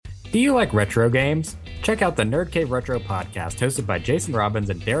Do you like retro games? Check out the Nerd Cave Retro podcast hosted by Jason Robbins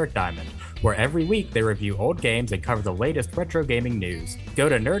and Derek Diamond, where every week they review old games and cover the latest retro gaming news. Go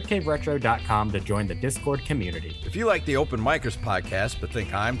to nerdcaveretro.com to join the Discord community. If you like the Open Micers podcast but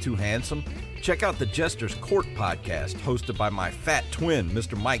think I'm too handsome, check out the Jester's Court podcast hosted by my fat twin,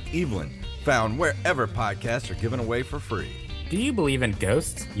 Mr. Mike Evelyn, found wherever podcasts are given away for free. Do you believe in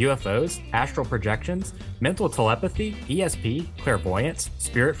ghosts, UFOs, astral projections, mental telepathy, ESP, clairvoyance,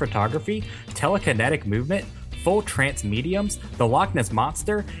 spirit photography, telekinetic movement, full trance mediums, the Loch Ness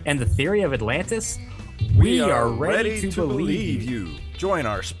Monster, and the theory of Atlantis? We are ready to believe you. Join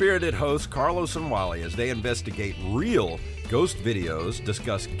our spirited hosts Carlos and Wally as they investigate real ghost videos,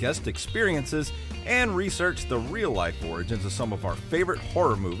 discuss guest experiences, and research the real-life origins of some of our favorite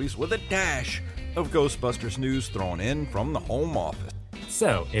horror movies with a dash of Ghostbusters news thrown in from the home office.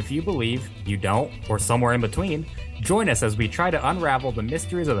 So, if you believe, you don't, or somewhere in between, join us as we try to unravel the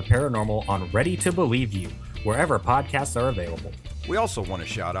mysteries of the paranormal on Ready to Believe You, wherever podcasts are available. We also want to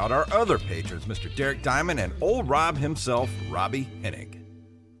shout out our other patrons, Mr. Derek Diamond and old Rob himself, Robbie Hennig.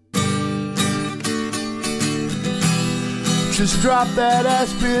 Just drop that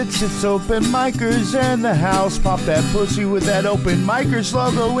ass, bitch, it's Open Micers in the house. Pop that pussy with that Open Micers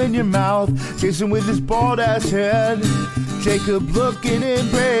logo in your mouth. Jason with his bald ass head, Jacob looking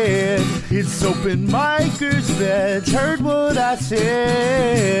in bed. It's Open Micers, bitch, heard what I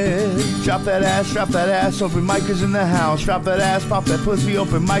said. Drop that ass, Open Micers in the house. Drop that ass, pop that pussy,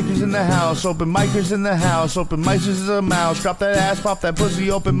 Open Micers in the house. Open Micers in the house, Open Micers is a mouse. Drop that ass, pop that pussy,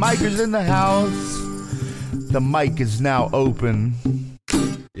 Open Micers in the house. The mic is now open.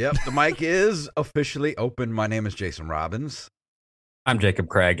 Yep, the mic is officially open. My name is Jason Robbins. I'm Jacob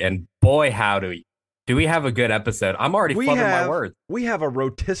Craig, and boy, howdy. Do we have a good episode? I'm already flubbing my words. We have a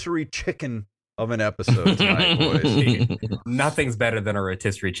rotisserie chicken of an episode tonight, boys. Nothing's better than a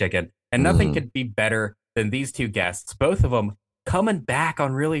rotisserie chicken, and nothing could be better than these two guests, both of them coming back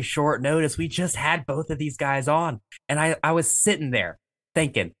on really short notice. We just had both of these guys on, and I was sitting there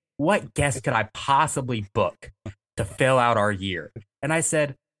thinking, what guest could I possibly book to fill out our year? And I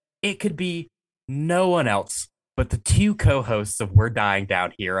said, it could be no one else but the two co-hosts of We're Dying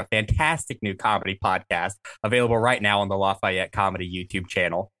Down Here, a fantastic new comedy podcast available right now on the Lafayette Comedy YouTube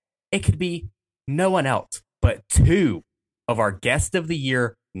channel. It could be no one else but two of our Guest of the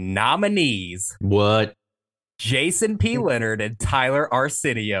Year nominees. What? Jason P. Leonard and Tyler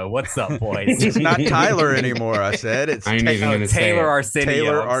Arceneaux. What's up, boys? It's not Tyler anymore, I said. It's Taylor Arceneaux.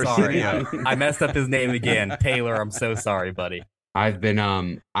 Taylor Arceneaux. I messed up his name again. Taylor, I'm so sorry, buddy. I've been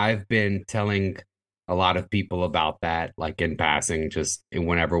telling a lot of people about that, like in passing, just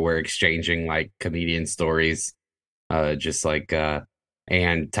whenever we're exchanging like comedian stories, and Tyler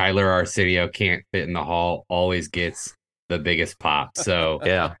Arceneaux can't fit in the hall, always gets the biggest pop. So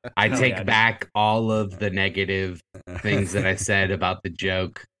yeah, I take back all of the negative things that I said about the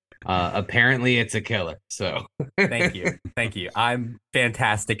joke. Apparently it's a killer. So thank you. I'm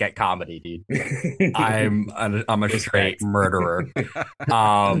fantastic at comedy, dude. I'm a straight murderer.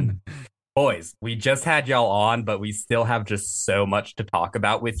 Boys, we just had y'all on, but we still have just so much to talk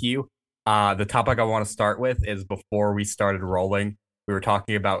about with you. The topic I want to start with is, before we started rolling, we were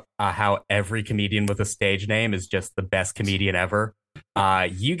talking about how every comedian with a stage name is just the best comedian ever.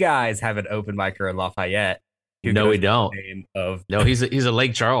 You guys have an open micer in Lafayette. No, we don't. No, he's a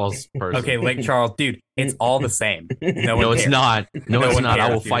Lake Charles person. Okay, Lake Charles, dude, it's all the same. No, it's not. No, it's not.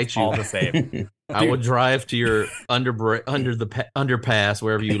 I will fight you. All the same. I will drive to your under the underpass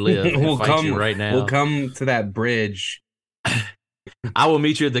wherever you live. We'll fight you right now. We'll come to that bridge. I will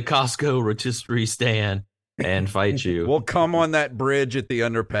meet you at the Costco rotisserie stand and fight you. We'll come on that bridge at the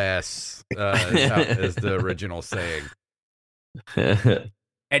underpass, is the original saying.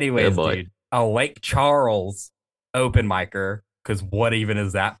 Anyways, dude, a Lake Charles open micer, because what even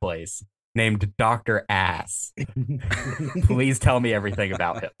is that place, named Dr. Ass. Please tell me everything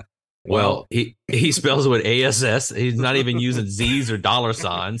about him. Well, he spells it with ASS. He's not even using Z's or dollar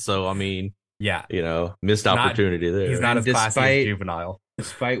signs. So, I mean, yeah, missed opportunity there. He's not as classy as Juvenile.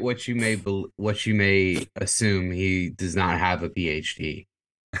 Despite what you may assume, he does not have a PhD.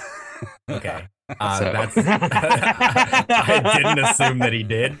 Okay. That's I didn't assume that he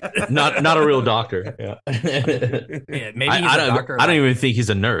did. Not a real doctor. Yeah. Maybe he's a doctor. I don't even think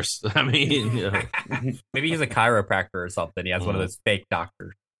he's a nurse. I mean, maybe he's a chiropractor or something. He has one of those fake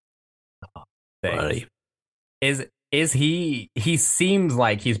doctors things. Is he seems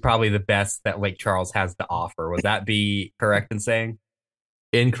like he's probably the best that Lake Charles has to offer. Would that be correct in saying?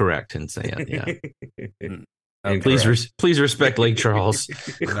 Incorrect in saying, yeah. And please respect Lake Charles.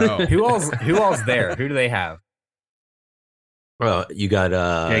 No. Who else there? Who do they have? You got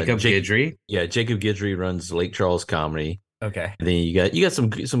Jacob Guidry. Yeah, Jacob Guidry runs Lake Charles Comedy. Okay. And then you got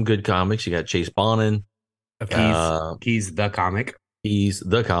some good comics. You got Chase Bonin. Okay. Keys the comic. He's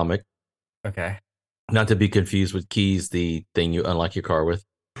the comic. Okay. Not to be confused with Keys, the thing you unlock your car with.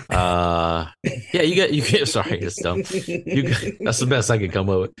 Yeah, you get sorry, it's dumb. That's the best I could come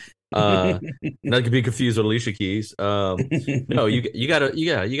up with. Not to be confused with Alicia Keys. No, you got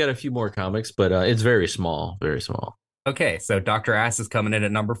a few more comics, but it's very small, very small. Okay, so Dr. Ass is coming in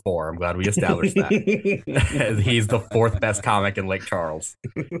at number 4. I'm glad we established that. He's the 4th best comic in Lake Charles.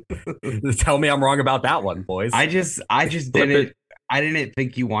 Tell me I'm wrong about that one, boys. I just didn't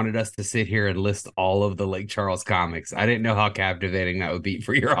think you wanted us to sit here and list all of the Lake Charles comics. I didn't know how captivating that would be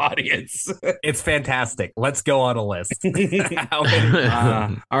for your audience. It's fantastic. Let's go on a list. All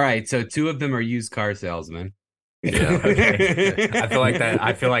right, so 2 of them are used car salesmen. Yeah, okay.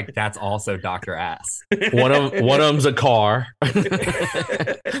 I feel like that's also Dr. Ass. One of them's a car.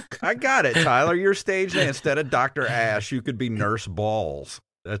 I got it, Tyler. Your stage name, instead of Dr. Ash, you could be Nurse Balls.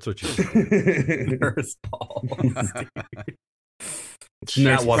 That's what you Nurse Balls.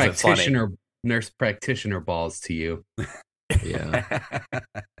 Nurse practitioner balls to you. Yeah.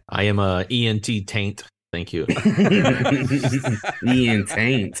 I am a ENT taint. Thank you. Ian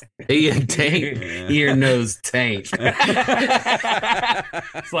Taint. Ian Taint. Ear, nose, taint.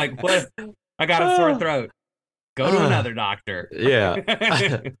 It's like, what? I got a sore throat. Go to another doctor. Yeah.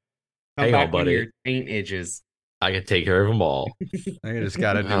 Hey, back buddy. Your taint itches. I can take care of them all. I just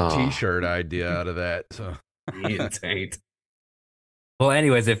got a new T-shirt idea out of that. So Ian Taint. Well,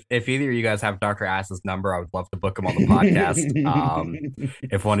 anyways, if either of you guys have Dr. Ass's number, I would love to book him on the podcast.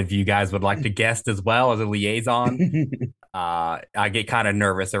 If one of you guys would like to guest as well as a liaison, I get kind of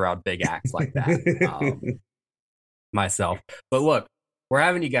nervous around big acts like that myself. But look, we're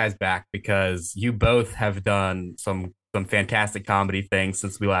having you guys back because you both have done some fantastic comedy things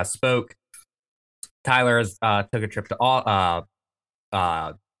since we last spoke. Tyler has took a trip to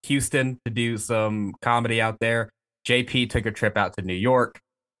Houston to do some comedy out there. JP took a trip out to New York.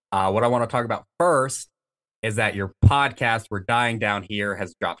 What I want to talk about first is that your podcast, We're Dying Down Here,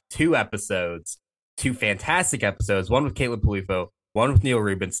 has dropped 2 episodes, 2 fantastic episodes, one with Caitlin Polifo, one with Neil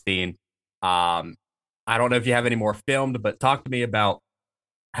Rubenstein. I don't know if you have any more filmed, but talk to me about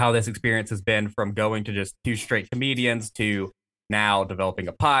how this experience has been from going to just 2 straight comedians to now developing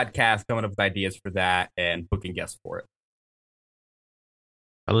a podcast, coming up with ideas for that, and booking guests for it.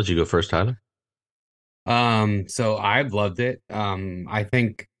 I'll let you go first, Tyler. So I've loved it. I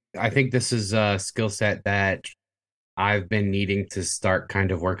think this is a skill set that I've been needing to start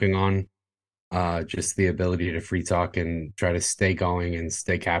kind of working on. Just the ability to free talk and try to stay going and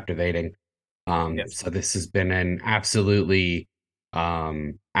stay captivating. Yes. So this has been an absolutely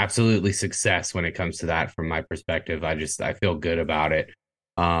success when it comes to that from my perspective. I feel good about it.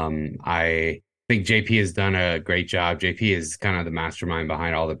 I think JP has done a great job. JP is kind of the mastermind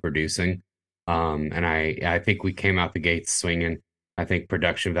behind all the producing. And I think we came out the gates swinging. I think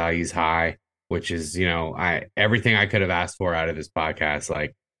production value is high, which is, everything I could have asked for out of this podcast,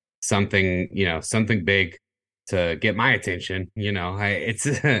 like something big to get my attention.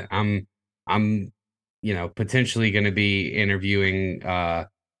 I'm potentially going to be interviewing,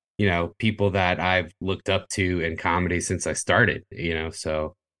 people that I've looked up to in comedy since I started,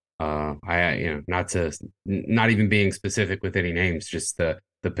 so, not even being specific with any names, just the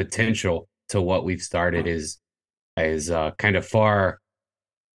potential to what we've started is kind of far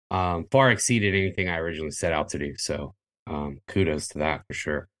exceeded anything I originally set out to do. So kudos to that for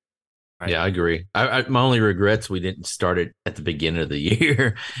sure. Yeah, I agree. My only regrets we didn't start it at the beginning of the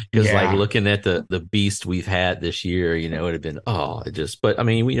year because like looking at the beast we've had this year, it would have been but I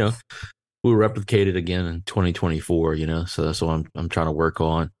mean, we'll replicate it again in 2024, so that's what I'm trying to work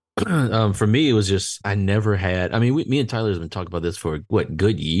on. For me, it was just I never had. I mean, me and Tyler has been talking about this for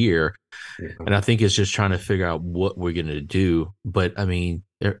good year, and I think it's just trying to figure out what we're going to do. But I mean,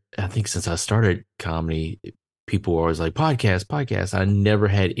 I think since I started comedy, people were always like podcast. I never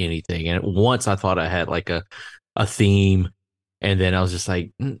had anything, and once I thought I had like a theme, and then I was just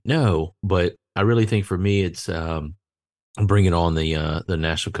like, no. But I really think for me, it's bringing on the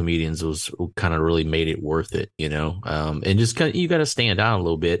national comedians was kind of really made it worth it, and just kind of, you got to stand out a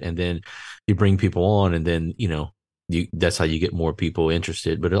little bit, and then you bring people on, and then that's how you get more people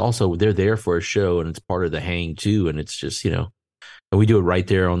interested. But also they're there for a show, and it's part of the hang too, and it's just and we do it right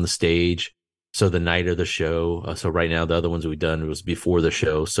there on the stage. So the night of the show, so right now the other ones we've done was before the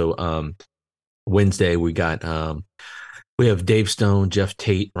show. So Wednesday we got we have Dave Stone, Jeff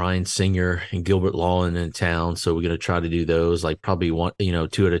Tate, Ryan Singer, and Gilbert Lawin in town. So we're going to try to do those, like probably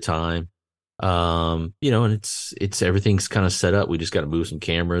 2 at a time. And it's everything's kind of set up. We just got to move some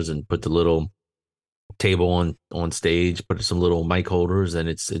cameras and put the little table on stage, put some little mic holders, and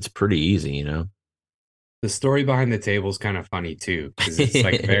it's pretty easy. The story behind the table is kind of funny too, because it's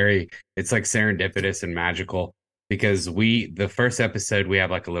like it's like serendipitous and magical. Because the first episode, we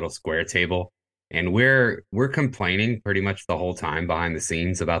have like a little square table, and we're complaining pretty much the whole time behind the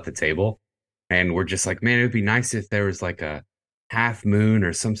scenes about the table, and we're just like, man, it would be nice if there was like a half moon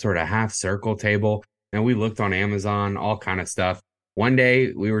or some sort of half circle table. And we looked on Amazon, all kind of stuff. One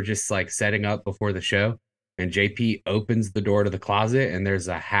day we were just like setting up before the show, and JP opens the door to the closet, and there's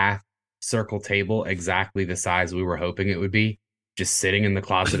a half circle table exactly the size we were hoping it would be, just sitting in the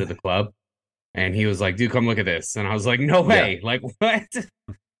closet of the club. And he was like, dude, come look at this. And I was like, no way. Yeah. Like, what?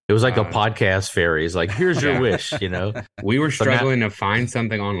 It was like a podcast fairy. It's like, here's your wish, We were struggling to find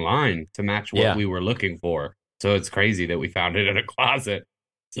something online to match what we were looking for. So it's crazy that we found it in a closet.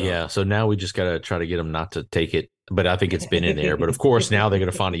 So. Yeah. So now we just got to try to get them not to take it. But I think it's been in there. But of course, now they're going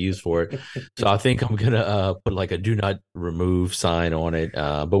to find a use for it. So I think I'm going to put like a do not remove sign on it.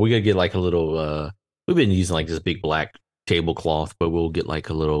 But we got to get like a little, we've been using like this big black tablecloth, but we'll get like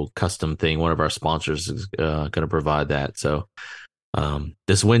a little custom thing. One of our sponsors is going to provide that. So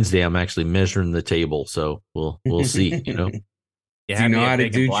this Wednesday, I'm actually measuring the table. So we'll see, Yeah, do you know how to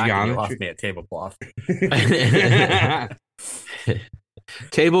do geometry? Lost me a tablecloth.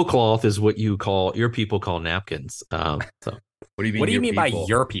 Tablecloth is what your people call napkins. So what do you mean? What do you mean by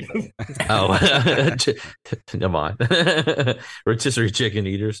your people? Oh, never mind. Rotisserie chicken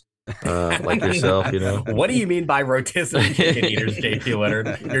eaters, like yourself. What do you mean by rotisserie chicken eaters, JP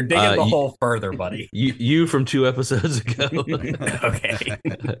Leonard? You're digging the hole further, buddy. You from 2 episodes ago. Okay.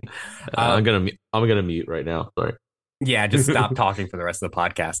 I'm gonna mute right now. Sorry. Yeah, just stop talking for the rest of the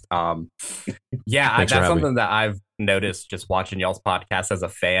podcast. That's something that I've noticed just watching y'all's podcast as a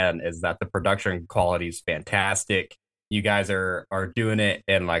fan, is that the production quality is fantastic. You guys are doing it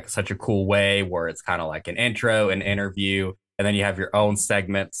in like such a cool way where it's kind of like an intro, an interview, and then you have your own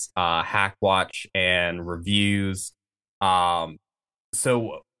segments, hack watch and reviews.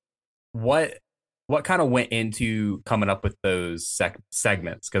 So what kind of went into coming up with those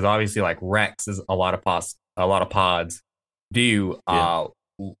segments? Because obviously, like Rex is a lot of pods do.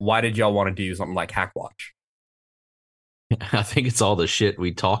 Why did y'all want to do something like hack watch? I think it's all the shit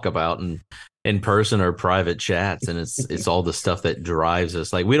we talk about in person or private chats, and it's all the stuff that drives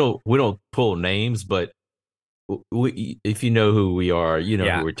us. Like we don't pull names, but if you know who we are,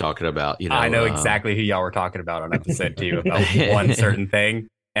 who we're talking about. I know exactly who y'all were talking about on episode 2 about one certain thing,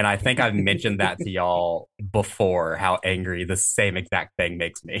 and I think I've mentioned that to y'all before, how angry the same exact thing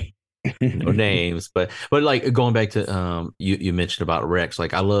makes me. No names, but like going back to you mentioned about Rex.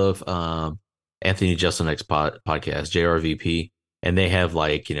 Like I love Anthony Jeselnik's podcast, JRVP, and they have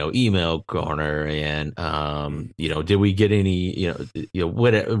like email corner and did we get any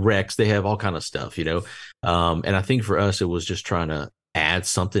what Rex, they have all kind of stuff, and I think for us it was just trying to add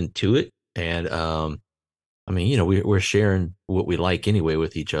something to it, and we're sharing what we like anyway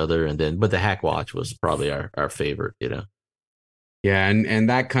with each other, and then but the hack watch was probably our favorite. Yeah, and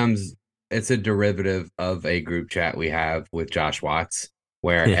that it's a derivative of a group chat we have with Josh Watts,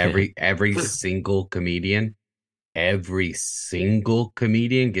 where every single comedian gets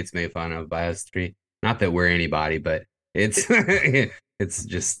made fun of by us three. Not that we're anybody, but it's it's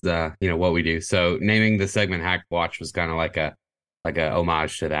just what we do. So naming the segment Hack Watch was kind of like a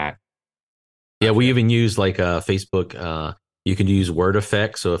homage to that. Yeah, we even use like Facebook. You can use word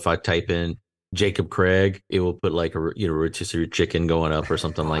effects. So if I type in Jacob Craig, it will put like a rotisserie chicken going up or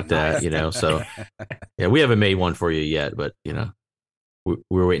something like that. So yeah, we haven't made one for you yet, but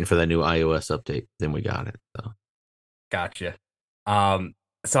we're waiting for that new iOS update. Then we got it. So. Gotcha.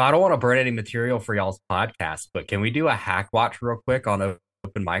 So I don't want to burn any material for y'all's podcast, but can we do a hack watch real quick on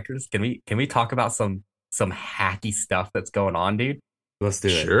open micers? Can we talk about some hacky stuff that's going on, dude? Let's do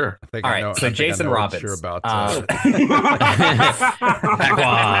it. Sure. All right. So Jason Robbins. Sure about Hack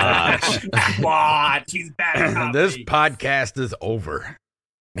watch. He's bad. This podcast is over.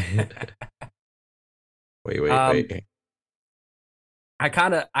 Wait. I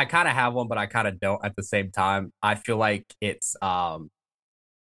kind of have one, but I kind of don't at the same time. I feel like it's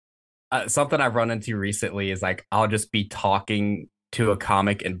something I've run into recently is like I'll just be talking to a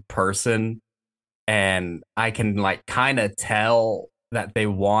comic in person, and I can like kind of tell that they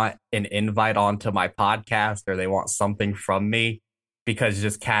want an invite onto my podcast or they want something from me, because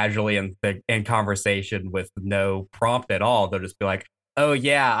just casually in conversation with no prompt at all, they'll just be like, oh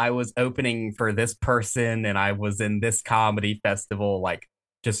yeah, I was opening for this person and I was in this comedy festival, like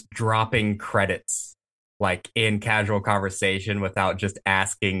just dropping credits like in casual conversation without just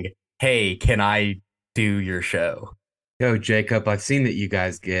asking, hey, can I do your show? Yo, Jacob, I've seen that you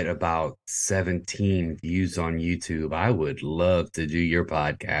guys get about 17 views on YouTube. I would love to do your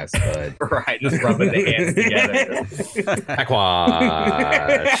podcast, bud. Right, just rubbing the hands together.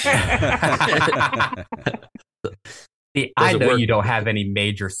 Backwash. See, I know you don't have any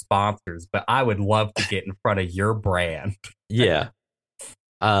major sponsors, but I would love to get in front of your brand. Yeah.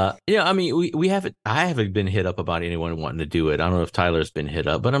 Yeah, I mean, we haven't, I haven't been hit up about anyone wanting to do it. I don't know if Tyler's been hit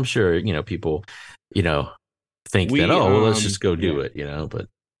up, but I'm sure, people, think that, oh, well, let's just go do it, but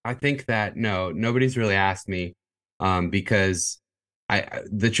I think that nobody's really asked me, because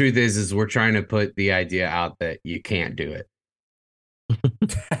the truth is we're trying to put the idea out that you can't do it.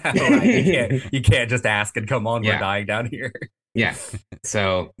 Right. You can't just ask and come on. We're dying down here. Yeah.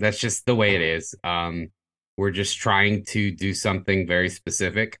 So that's just the way it is. We're just trying to do something very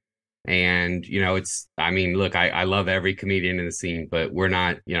specific. And, look, I love every comedian in the scene, but we're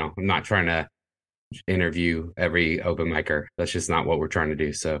not, I'm not trying to interview every open micer. That's just not what we're trying to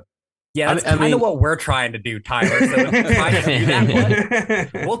do. So yeah, that's kind of what we're trying to do, Tyler. So if you're trying to do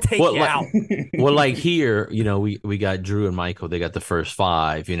that one, we'll take you out. Well, like here, we got Drew and Michael. They got the first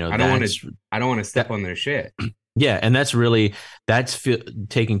 5. I don't want to step on their shit. Yeah, and that's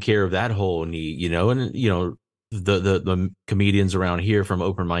taking care of that whole need, and the comedians around here, from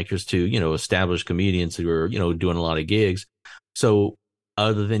open micers to established comedians who are doing a lot of gigs. So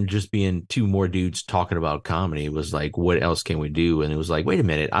other than just being 2 more dudes talking about comedy, it was like, what else can we do? And it was like, wait a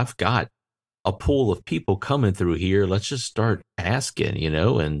minute, I've got a pool of people coming through here. Let's just start asking,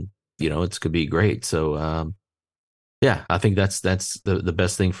 and it's could be great. So yeah, I think that's the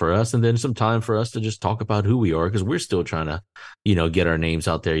best thing for us. And then some time for us to just talk about who we are, because we're still trying to, get our names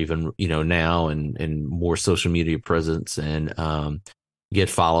out there even, now, and more social media presence, and get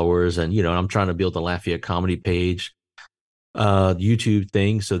followers. And, I'm trying to build the Lafayette comedy page, YouTube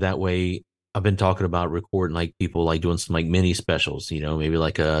thing. So that way I've been talking about recording like people like doing some like mini specials, maybe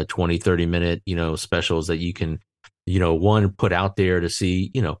like a 20-30 minute, specials that you can, one, put out there to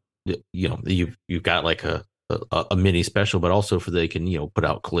see, you've got like a mini special, but also for they can put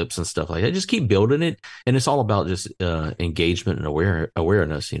out clips and stuff like that. Just keep building it, and it's all about just engagement and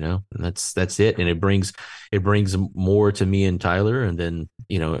awareness, and that's it. And it brings more to me and Tyler, and then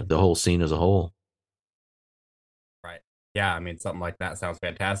the whole scene as a whole. Right. Yeah, I mean, something like that sounds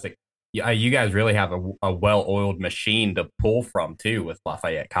fantastic. Yeah, you guys really have a well-oiled machine to pull from too with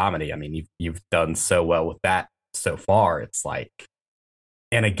Lafayette comedy. I mean, you've done so well with that so far. It's like,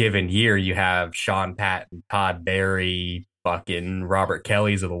 in a given year, you have Sean Patton, Todd Barry, fucking Robert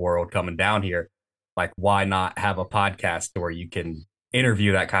Kelly's of the world coming down here. Like, why not have a podcast where you can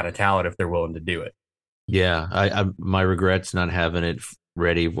interview that kind of talent if they're willing to do it? Yeah, I my regrets not having it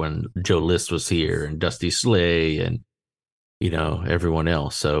ready when Joe List was here, and Dusty Slay, and everyone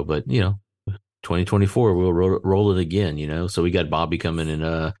else. So, but 2024 we'll roll it again. So we got Bobby coming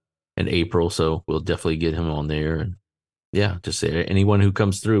in April, so we'll definitely get him on there. And yeah, just anyone who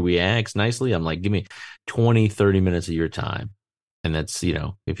comes through, we ask nicely. I'm like, give me 20-30 minutes of your time. And that's,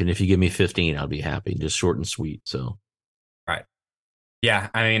 if you give me 15, I'll be happy. Just short and sweet. So. Right. Yeah.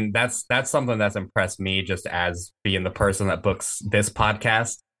 I mean, that's something that's impressed me, just as being the person that books this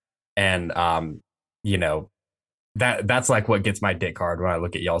podcast. And, that's like what gets my dick hard when I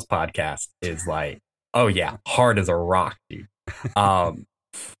look at y'all's podcast, is like, oh yeah, hard as a rock, dude.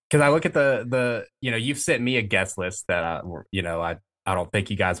 Because I look at the you've sent me a guest list that I don't think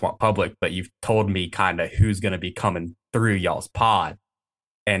you guys want public, but you've told me kind of who's going to be coming through y'all's pod,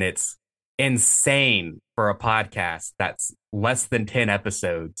 and it's insane for a podcast that's less than 10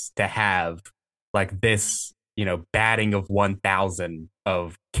 episodes to have like this batting of 1,000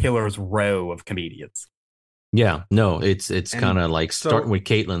 of Killer's row of comedians. Yeah, no, it's kind of like starting with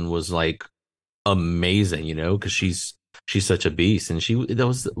Caitlin was like amazing, because she's such a beast, and that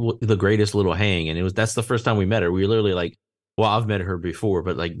was the greatest little hang. And that's the first time we met her. We were literally like, well, I've met her before,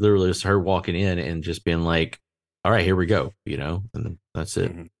 but like literally just her walking in and just being like, all right, here we go, and that's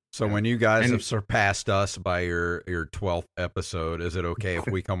it. Mm-hmm. So when you guys have surpassed us by your 12th episode, is it okay if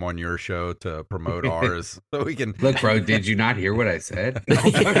we come on your show to promote ours so we can look, bro? Did you not hear what I said?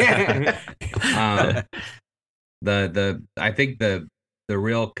 I think the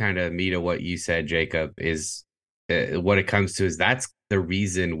real kind of meat of what you said, Jacob, is what it comes to is that's the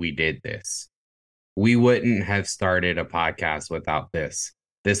reason we did this. We wouldn't have started a podcast without this.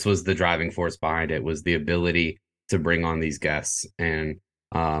 This was the driving force behind it, was the ability to bring on these guests. And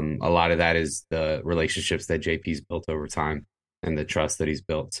a lot of that is the relationships that JP's built over time and the trust that he's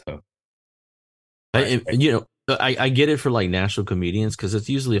built. So, I get it for like national comedians, because it's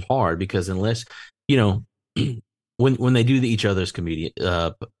usually hard, because unless, when they do each other's comedian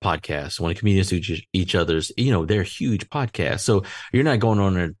podcasts, when comedians do each other's, they're huge podcasts. So you're not going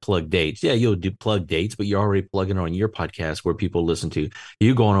on and plug dates. Yeah, you'll do plug dates, but you're already plugging on your podcast where people listen to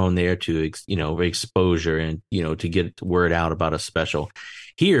you, going on there to exposure and to get word out about a special.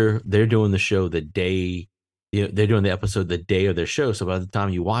 Here they're doing the show the day. They're doing the episode the day of their show. So by the time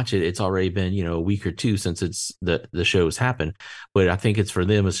you watch it, it's already been, a week or two since it's the show's happened. But I think it's for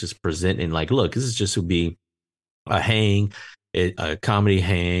them, it's just presenting like, look, this is just to be a hang, a comedy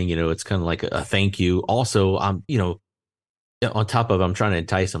hang. It's kind of like a thank you. Also, I'm, on top of, I'm trying to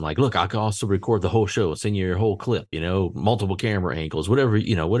entice them. Like, look, I can also record the whole show, send you your whole clip, multiple camera angles, whatever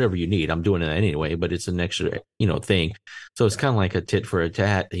you need. I'm doing that anyway, but it's an extra, thing. So it's kind of like a tit for a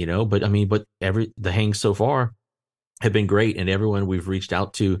tat, but the hangs so far have been great. And everyone we've reached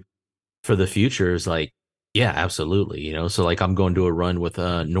out to for the future is like, yeah, absolutely. So like I'm going to a run with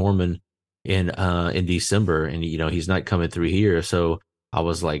Norman in December, and he's not coming through here. So I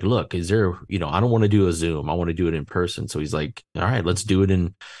was like, look, is there, I don't want to do a Zoom. I want to do it in person. So he's like, all right, let's do it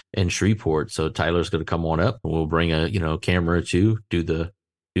in Shreveport. So Tyler's going to come on up, and we'll bring a, camera or two, do the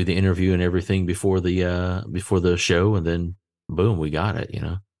interview and everything before the show. And then boom, we got it,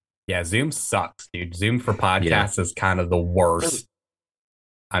 Yeah. Zoom sucks, dude. Zoom for podcasts is kind of the worst.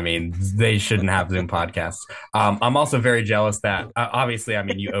 I mean, they shouldn't have Zoom podcasts. I'm also very jealous that obviously, I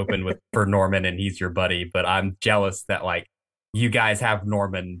mean, you open for Norman and he's your buddy, but I'm jealous that like, you guys have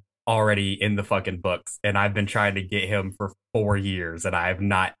Norman already in the fucking books, and I've been trying to get him for 4 years, and I have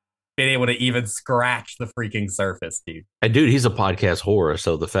not been able to even scratch the freaking surface, dude. And dude, he's a podcast horror,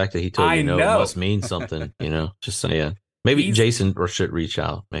 so the fact that he told you no must mean something, just saying. Maybe Jason should reach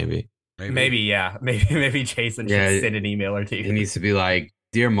out, maybe. Yeah. Maybe Jason should send an email or two. He needs to be like,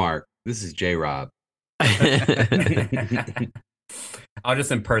 "Dear Mark, this is J-Rob." I'll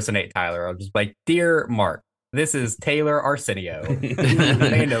just impersonate Tyler. I'll just be like, "Dear Mark, this is Taylor Arceneaux.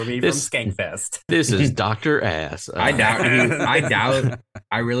 They know me from Skankfest. This is Dr. Ass." I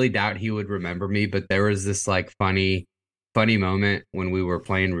really doubt he would remember me, but there was this like funny moment when we were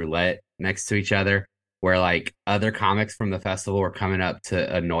playing roulette next to each other where like other comics from the festival were coming up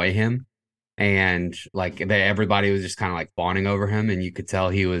to annoy him. And like everybody was just kind of like fawning over him, and you could tell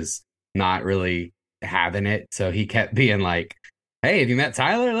he was not really having it. So he kept being like, "Hey, have you met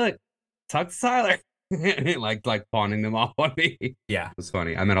Tyler? Look, talk to Tyler." like pawning them off on me. Yeah, it was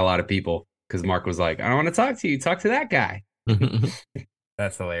funny. I met a lot of people because Mark was like, "I don't want to talk to you. Talk to that guy."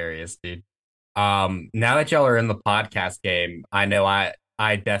 That's hilarious, dude. Now that y'all are in the podcast game, I know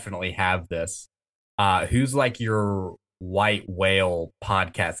I definitely have this. Who's like your white whale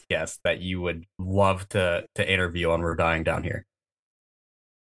podcast guest that you would love to interview on We're Dying Down Here?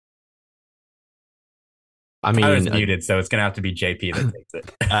 I mean, Tyler's muted, so it's gonna have to be JP that takes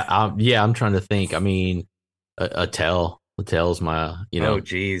it. I'm trying to think. I mean, Attell's my, Oh,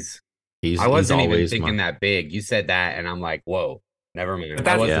 geez. I wasn't even thinking that big. You said that, and I'm like, whoa, never mind. But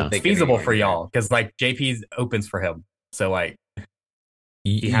that's feasible for y'all because like JP's opens for him, so like.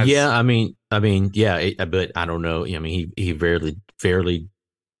 I mean, but I don't know. I mean, he rarely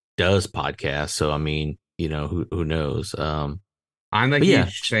does podcasts, so I mean, who knows? I'm a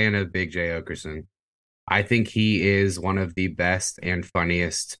huge fan of Big J Okerson. I think he is one of the best and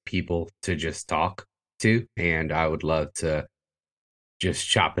funniest people to just talk to, and I would love to just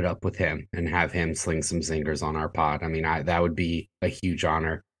chop it up with him and have him sling some zingers on our pod. I mean, that would be a huge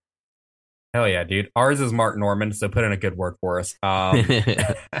honor. Hell yeah, dude. Ours is Mark Norman, so put in a good word for us. I'll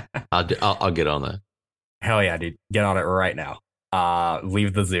get on that. Hell yeah, dude. Get on it right now.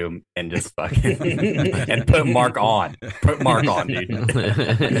 Leave the Zoom and just fucking and put Mark on. Put Mark on,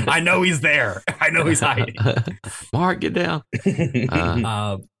 dude. I know he's there. I know he's hiding. Mark, get down.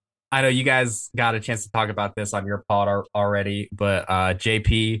 I know you guys got a chance to talk about this on your pod already, but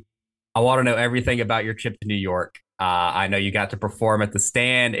JP, I want to know everything about your trip to New York. I know you got to perform at the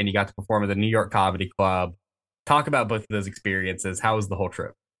Stand and you got to perform at the New York Comedy Club. Talk about both of those experiences. How was the whole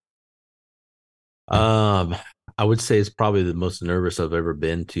trip? I would say it's probably the most nervous I've ever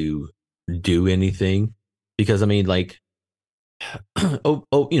been to do anything because I mean, like, I've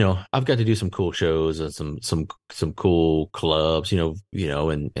got to do some cool shows and some cool clubs,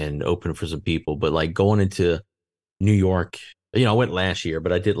 and open for some people. But like going into New York, I went last year,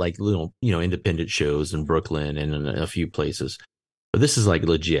 but I did like little, independent shows in Brooklyn and in a few places. But this is like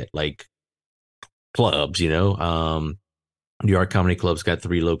legit, like clubs, New York Comedy Club's got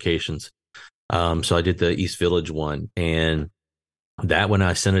 3 locations. So I did the East Village one, and that one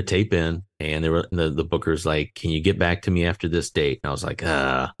I sent a tape in, and the booker's like, "Can you get back to me after this date?" And I was like,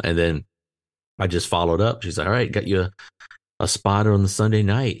 and then I just followed up. She's like, "All right, got you a spot on the Sunday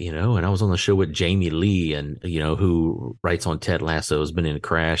night, and I was on the show with Jamie Lee, and who writes on Ted Lasso, has been in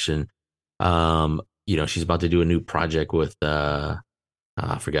Crash, and she's about to do a new project with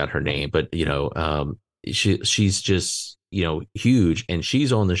I forgot her name, but she's just huge, and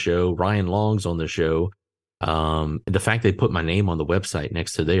she's on the show. Ryan Long's on the show. The fact they put my name on the website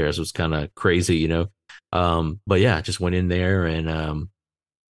next to theirs was kind of crazy, but yeah, I just went in there, and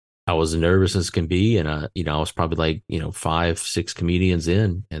I was nervous as can be, and I was probably like 5, 6 comedians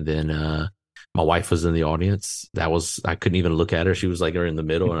in, and then my wife was in the audience. I couldn't even look at her. She was like in the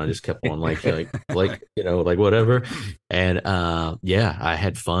middle, and I just kept on like whatever. And yeah, I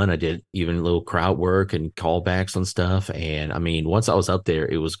had fun. I did even a little crowd work and callbacks on stuff. And I mean, once I was up there,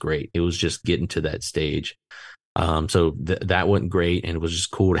 it was great. It was just getting to that stage. So that went great, and it was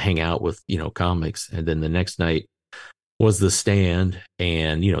just cool to hang out with comics. And then the next night was the Stand,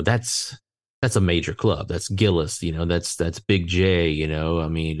 and that's a major club. That's Gillis. That's Big J. I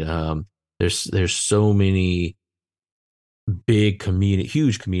mean. There's so many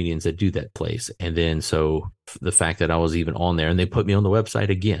huge comedians that do that place. And then so the fact that I was even on there, and they put me on the website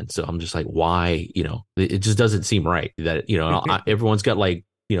again. So I'm just like, why? It just doesn't seem right that, everyone's got like,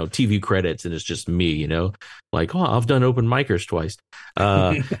 TV credits, and it's just me, like, oh, I've done open micers twice.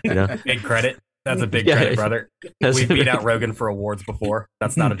 Big credit. That's a big credit, brother. We beat out Rogan for awards before.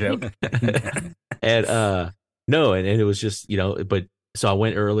 That's not a joke. And no, and it was just, but so I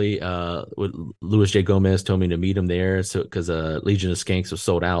went early. With Louis J. Gomez told me to meet him there. So because Legion of Skanks was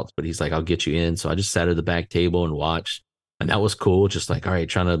sold out, but he's like, I'll get you in. So I just sat at the back table and watched, and that was cool. Just like, all right,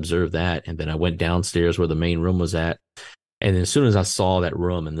 trying to observe that. And then I went downstairs where the main room was at. And then as soon as I saw that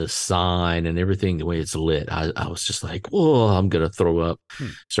room and the sign and everything, the way it's lit, I was just like, oh, I'm going to throw up.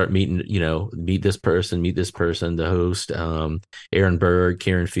 Start meeting, meet this person, the host, Aaron Berg,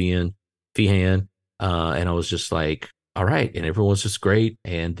 Karen Feehan. And I was just like, all right. And everyone was just great.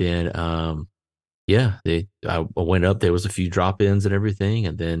 And then, I went up, there was a few drop-ins and everything.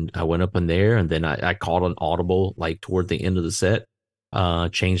 And then I went up in there, and then I called an audible, like toward the end of the set,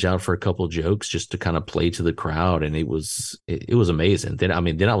 changed out for a couple of jokes just to kind of play to the crowd. And it was amazing. Then I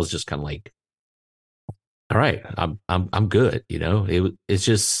was just kind of like, all right, I'm good. It's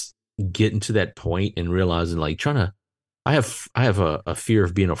just getting to that point and realizing like I have a fear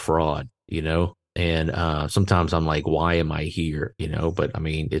of being a fraud, and sometimes I'm like, why am I here? But I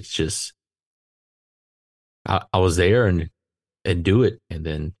mean, it's just I was there and do it. And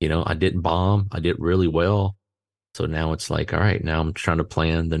then, I didn't bomb. I did really well. So now it's like, all right, now I'm trying to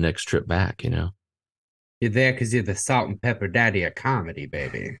plan the next trip back, You're there because you're the salt and pepper daddy of comedy,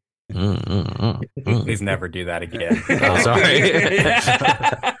 baby. Please never do that again. Oh, sorry.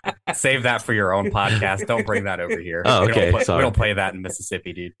 Save that for your own podcast. Don't bring that over here. Oh, okay. We don't play that in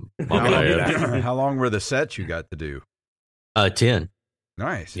Mississippi, dude. How long were the sets you got to do? 10.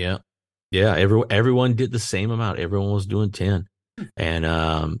 Nice. Yeah. Everyone did the same amount. Everyone was doing 10.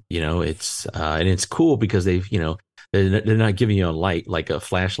 And it's cool because they've they're not giving you a light like a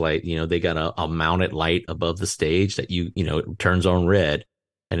flashlight. They got a mounted light above the stage that it turns on red.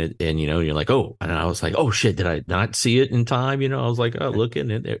 And you're like, oh, and I was like, oh shit, did I not see it in time? I was like, oh, look,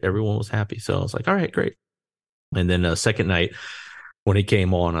 and everyone was happy. So I was like, all right, great. And then second night when it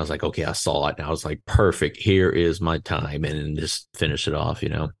came on, I was like, okay, I saw it, and I was like, perfect. Here is my time, and then just finish it off,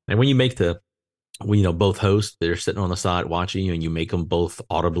 And when you make both hosts, they're sitting on the side watching you, and you make them both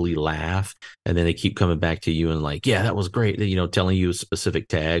audibly laugh, and then they keep coming back to you and like, yeah, that was great. Telling you specific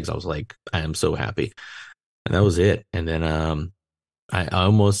tags. I was like, I am so happy, and that was it. And then I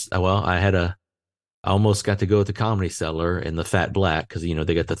almost got to go with the Comedy Cellar and the Fat Black because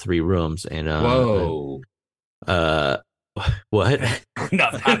they got the 3 rooms. And whoa, what? No.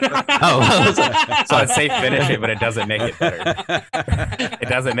 So I'd say finish it, but it doesn't make it better. It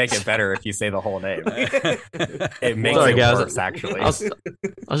doesn't make it better if you say the whole name. It makes it worse, actually. I was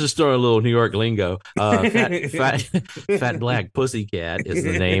just throwing a little New York lingo. Fat Black Pussycat is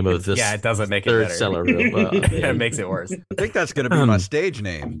the name of this. Yeah, it doesn't make it third better. cellar room. It makes it worse. I think that's going to be my stage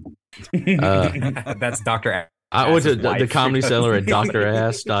name. That's Dr. I went to the Comedy Cellar at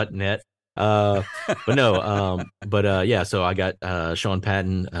drass.net. But no, yeah, so I got Sean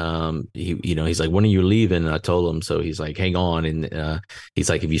Patton. He's like, when are you leaving? And I told him, so he's like, hang on. And he's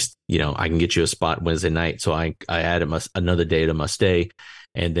like, if I can get you a spot Wednesday night. So I added another day to my stay.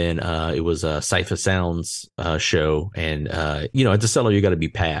 And then it was a Cypher Sounds show. And at the Cellar you got to be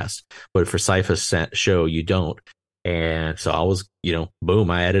passed, but for Cypher show you don't. And so I was,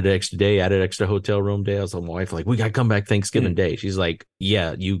 boom, I added an extra day, added extra hotel room day. I was like, my wife, like, we got to come back Thanksgiving Day. She's like,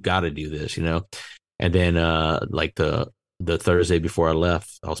 yeah, you got to do this, And then like the the Thursday before I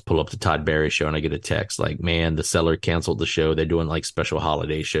left, I was pull up the Todd Barry show and I get a text like, man, the Cellar canceled the show. They're doing like special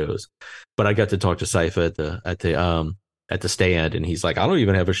holiday shows. But I got to talk to Sypha at the stand, and he's like, I don't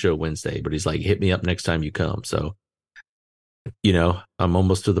even have a show Wednesday, but he's like, hit me up next time you come. So, I'm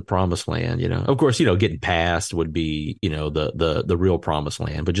almost to the promised land, Of course, getting past would be, the real promised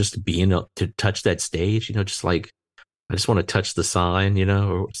land, but just being able to touch that stage, just like I just want to touch the sign,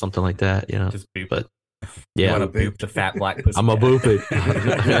 or something like that, Just boop. But yeah, you want to boop the fat black pussy. I'm gonna boop it.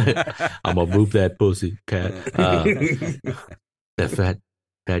 I'm gonna boop that pussy cat. That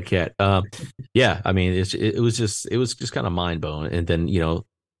fat cat. Yeah, I mean, it was just kind of mind blowing. And then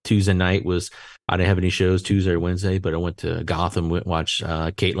Tuesday night I didn't have any shows Tuesday or Wednesday, but I went to Gotham, went and watched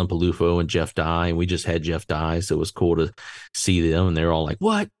Caitlin Palufo and Jeff Dye, and we just had Jeff Dye, so it was cool to see them. And they're all like,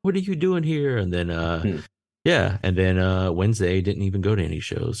 "What are you doing here?" And then yeah, and then Wednesday didn't even go to any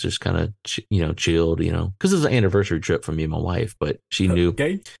shows, just kind of chilled, because it was an anniversary trip for me and my wife, but she knew.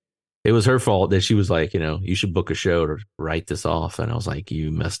 Okay. It was her fault that she was like, you should book a show to write this off. And I was like,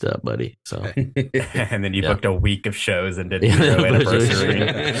 you messed up, buddy. So, and then you booked a week of shows and didn't go anniversary.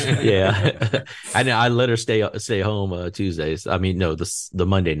 Yeah. I let her stay home Tuesdays. I mean, no, the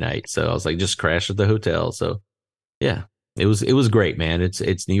Monday night. So I was like, just crash at the hotel. So yeah, it was great, man.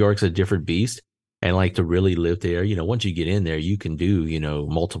 It's New York's a different beast. And like to really live there, once you get in there, you can do,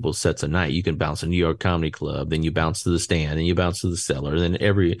 multiple sets a night. You can bounce to New York Comedy Club, then you bounce to the Stand, and you bounce to the Cellar. Then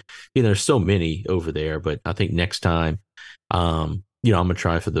there's so many over there. But I think next time, I'm gonna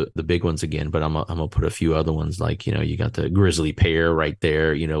try for the big ones again. But I'm gonna put a few other ones like you got the Grizzly Pear right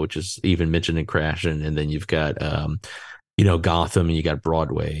there, which is even mentioned in Crashing, and then you've got Gotham, and you got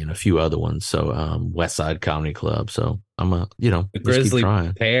Broadway and a few other ones. So West Side Comedy Club. So I'm the Grizzly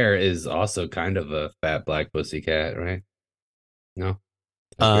Pear is also kind of a fat black pussy cat, right? No,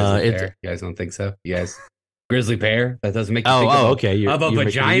 you guys don't think so? You guys, Grizzly Pear, that doesn't make you think okay, of a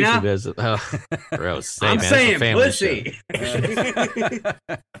vagina. Gross. I'm saying pussy.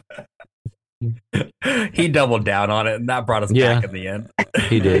 He doubled down on it, and that brought us back in the end.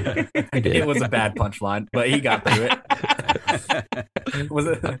 He did. It was a bad punchline, but he got through it. Was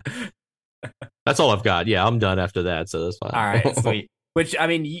it? That's all I've got. Yeah, I'm done after that, so that's fine. All right, sweet. Which, I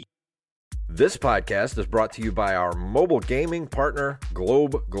mean... This podcast is brought to you by our mobile gaming partner,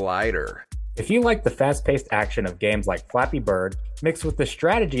 Globe Glider. If you like the fast-paced action of games like Flappy Bird, mixed with the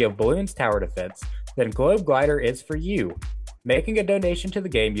strategy of Balloons Tower Defense, then Globe Glider is for you. Making a donation to the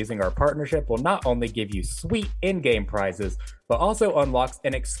game using our partnership will not only give you sweet in-game prizes, but also unlocks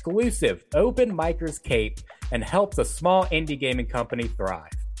an exclusive Open Micers cape and helps a small indie gaming company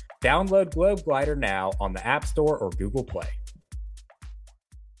thrive. Download Globe Glider now on the App Store or Google Play.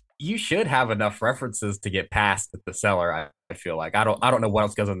 You should have enough references to get past at the Cellar, I feel like. I don't know what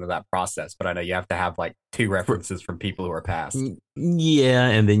else goes into that process, but I know you have to have like 2 references from people who are past. Yeah,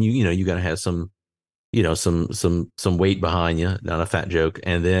 and then you got to have some weight behind you, not a fat joke.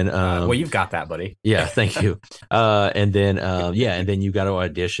 And then well, you've got that, buddy. Yeah, thank you. And then you got to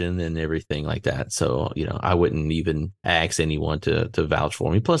audition and everything like that. So I wouldn't even ask anyone to vouch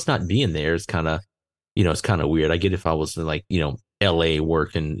for me. Plus, not being there is kind of it's kind of weird. I get if I was in like LA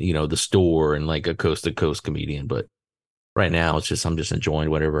working the store and like a coast to coast comedian, but right now I'm just enjoying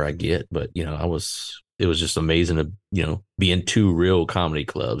whatever I get. But it was just amazing to be in 2 real comedy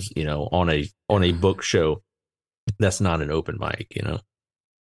clubs on a book show that's not an open mic.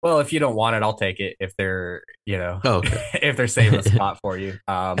 Well, if you don't want it, I'll take it if they're okay. if they're saving a spot for you.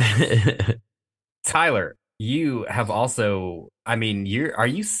 Tyler, you have also, I mean, are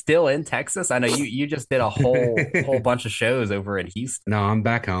you still in Texas? I know you just did a whole bunch of shows over in Houston. No, I'm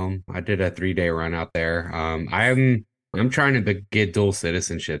back home. I did a 3-day run out there. I'm trying to get dual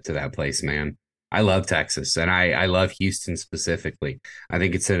citizenship to that place, man. I love Texas, and I love Houston specifically. I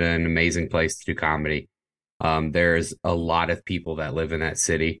think it's an amazing place to do comedy. There's a lot of people that live in that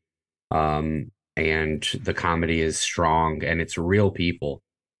city, and the comedy is strong, and it's real people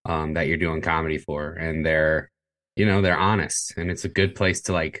that you're doing comedy for, and they're honest, and it's a good place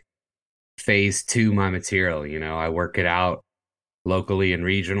to like phase 2 my material. I work it out locally and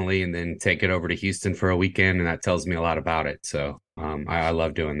regionally, and then take it over to Houston for a weekend, and that tells me a lot about it. So I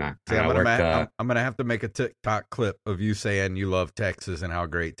love doing that. See, I'm gonna have to make a TikTok clip of you saying you love Texas and how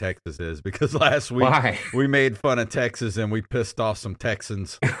great Texas is, because last week we made fun of Texas and we pissed off some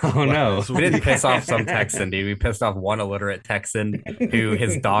Texans. Oh no, we didn't piss off some Texan, dude. We pissed off one illiterate Texan who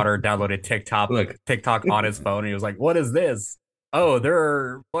his daughter downloaded TikTok on his phone, and he was like, "What is this? Oh, there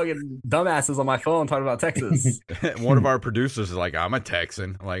are fucking dumbasses on my phone talking about Texas." One of our producers is like, "I'm a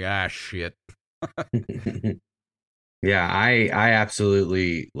Texan." I'm like, shit. Yeah, I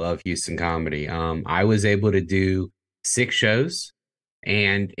absolutely love Houston comedy. I was able to do 6 shows,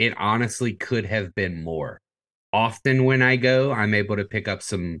 and it honestly could have been more. Often when I go, I'm able to pick up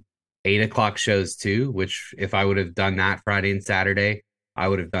some 8 o'clock shows too, which if I would have done that Friday and Saturday, I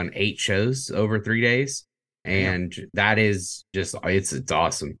would have done 8 shows over 3 days. And that is just, it's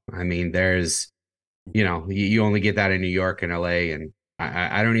awesome. I mean, there's, you only get that in New York and LA. And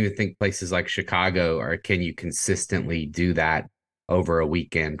I don't even think places like Chicago can you consistently do that over a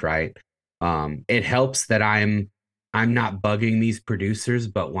weekend, right? It helps that I'm not bugging these producers,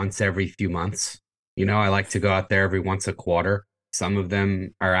 but once every few months. I like to go out there every once a quarter. Some of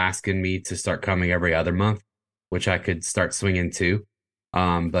them are asking me to start coming every other month, which I could start swinging too.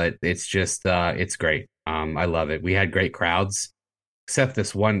 But it's just, it's great. I love it. We had great crowds, except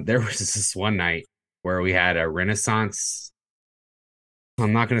there was this one night where we had a Renaissance.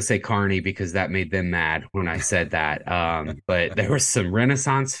 I'm not going to say carny because that made them mad when I said that. But there were some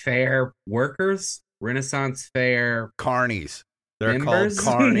Renaissance Fair workers, Renaissance Fair carnies. They're members.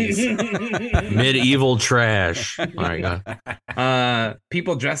 Called carnies. Medieval trash. Oh my God.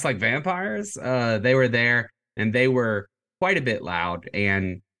 People dressed like vampires. They were there and they were quite a bit loud.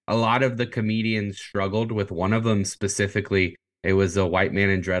 And a lot of the comedians struggled with one of them specifically. It was a white man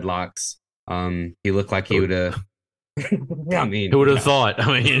in dreadlocks. He looked like he would have. I mean, who would have thought?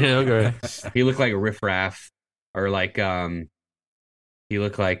 I mean, okay. He looked like a riffraff, or like he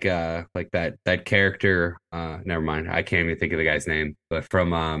looked like that character. Never mind, I can't even think of the guy's name. But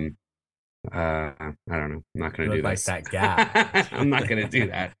from I don't know. I'm not going to do this. Like that guy. I'm not going to do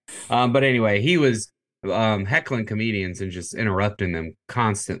that. But anyway, he was heckling comedians and just interrupting them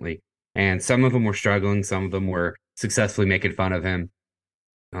constantly. And some of them were struggling. Some of them were successfully making fun of him.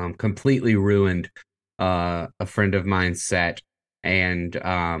 Completely ruined a friend of mine's set. And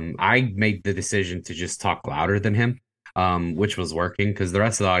I made the decision to just talk louder than him, which was working because the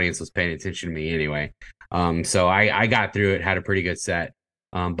rest of the audience was paying attention to me anyway. So I got through it, had a pretty good set.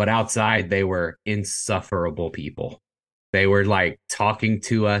 But outside, they were insufferable people. They were like talking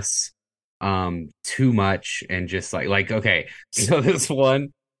to us too much and just like okay. So this one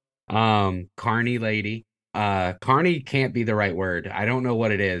carny lady, carny can't be the right word. I don't know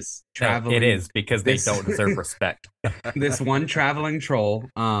what it is. Traveling, it is because they don't deserve respect. This one traveling troll,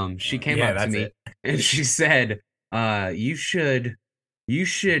 she came up to me and she said, you should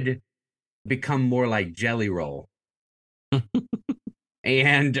become more like Jelly Roll.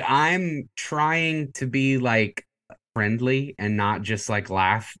 And I'm trying to be like friendly and not just like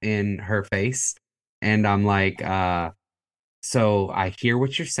laugh in her face. And I'm like, so I hear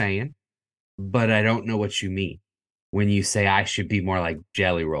what you're saying, but I don't know what you mean. When you say I should be more like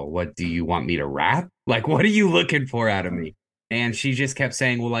Jelly Roll, what do you want me to rap? Like, what are you looking for out of me? And she just kept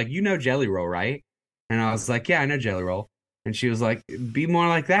saying, well, like, Jelly Roll, right? And I was like, yeah, I know Jelly Roll. And she was like, be more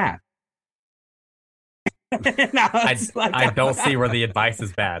like that. I don't see where the advice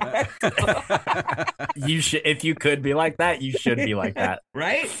is bad. You should, if you could be like that, you should be like that,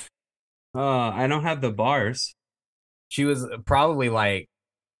 right? I don't have the bars. She was probably like,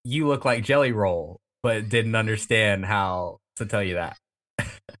 you look like Jelly Roll, but didn't understand how to tell you that.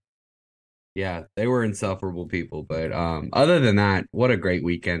 Yeah, they were insufferable people. But other than that, what a great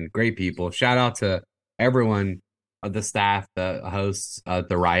weekend. Great people. Shout out to everyone, the staff, the hosts,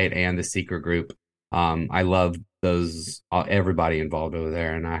 the Riot, and the Secret Group. I love those, everybody involved over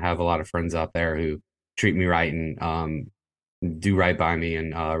there. And I have a lot of friends out there who treat me right and do right by me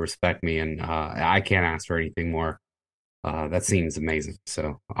and respect me. And I can't ask for anything more. That seems amazing.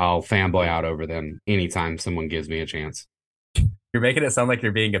 So I'll fanboy out over them anytime someone gives me a chance. You're making it sound like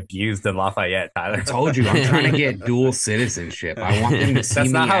you're being abused in Lafayette, Tyler. I told you, I'm trying to get dual citizenship. I want them to see me.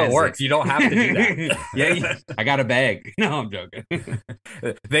 That's not how it works. You don't have to do that. Yeah, I got a bag. No, I'm joking.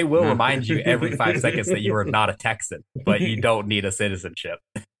 They will remind you every 5 seconds that you are not a Texan, but you don't need a citizenship.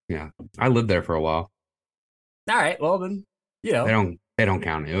 Yeah, I lived there for a while. All right, well then, they don't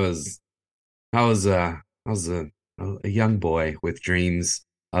count. I was a young boy with dreams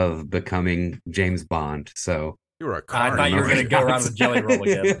of becoming James Bond. So. You were a carny. I thought you were going to go around with Jelly Roll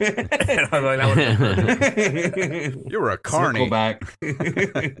again. You were a carny. Circle back.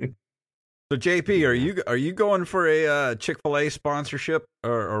 So JP, are you going for a Chick-fil-A sponsorship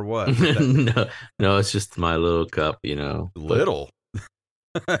or what? No, it's just my little cup, Little.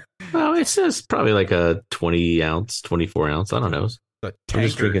 Well, it's just probably like a 20 ounce, 24 ounce. I don't know. I'm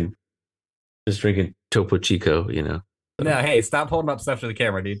just drinking Topo Chico, No, hey, stop holding up stuff to the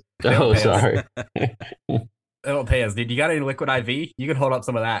camera, dude. Oh, sorry. They don't pay us, dude. You got any liquid IV? You can hold up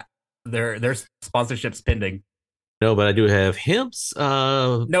some of that. There's sponsorships pending. No, but I do have Hemp's.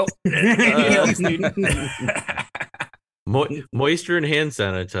 Nope. Moisture and hand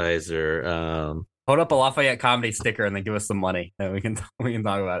sanitizer. Hold up a Lafayette comedy sticker and then give us some money, and we can talk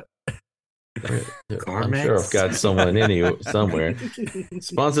about it. I'm sure I've got someone somewhere.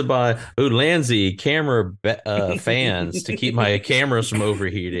 Sponsored by Ulanzi camera fans to keep my cameras from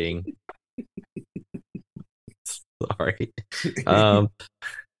overheating. Sorry.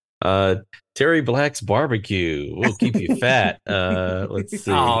 Terry Black's barbecue will keep you fat. Let's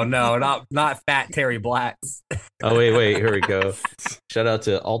see. Oh no, not fat Terry Black's. Oh wait, here we go. Shout out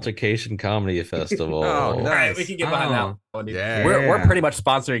to Altercation Comedy Festival. Oh, nice. All right, we can get behind that one. Dude. Yeah. We're pretty much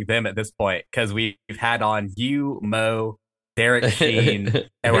sponsoring them at this point because we've had on you, Mo, Derek Sheen,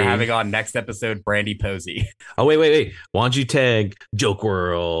 and we're having on next episode Brandy Posey. Oh wait. Why don't you tag Joke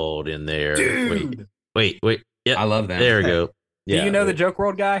World in there? Dude. Wait. Yeah, I love that. There we go. Do you know the Joke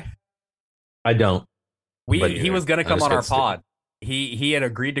World guy? I don't. He was gonna come on our pod. He had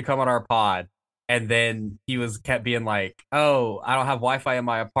agreed to come on our pod, and then he kept being like, "Oh, I don't have Wi-Fi in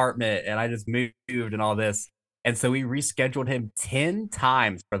my apartment, and I just moved and all this." And so we rescheduled him 10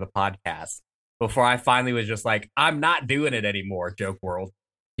 times for the podcast before I finally was just like, "I'm not doing it anymore." Joke World.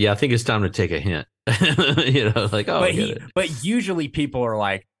 Yeah, I think it's time to take a hint. But usually people are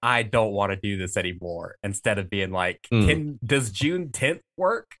like, "I don't want to do this anymore," instead of being like, "Does June 10th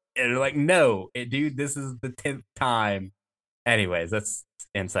work?" And they're like, "No, dude, this is the 10th time." Anyways, that's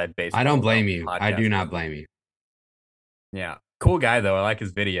inside baseball. I don't blame you. I do not blame you. Yeah, cool guy though. I like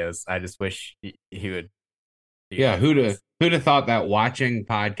his videos. I just wish he would. Yeah, who'd have thought that watching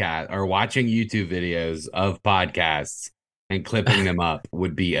YouTube videos of podcasts and clipping them up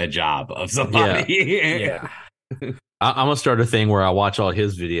would be a job of somebody? Yeah. I'm gonna start a thing where I watch all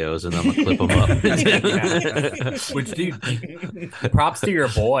his videos and I'm gonna clip them up. Which, dude, props to your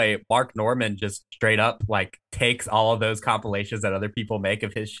boy Mark Norman. Just straight up like takes all of those compilations that other people make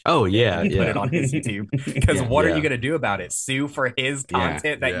of his. Oh yeah, and put it on his YouTube. Because what are you gonna do about it? Sue for his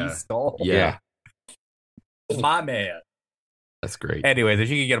content that you stole? Yeah, my man. That's great. Anyways, if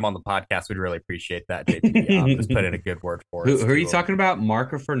you could get him on the podcast, we'd really appreciate that. JP, just put in a good word for us. Who are you talking about?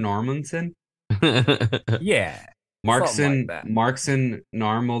 Markifer Normanson? Yeah. Markson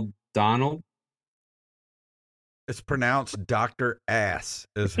Narmal Donald. It's pronounced Dr. Ass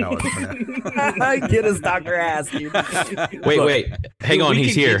is how it's pronounced. Get us Dr. Ass, dude. Wait. Hang on,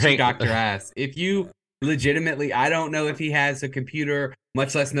 he's here. Dr. Ass. If you legitimately, I don't know if he has a computer,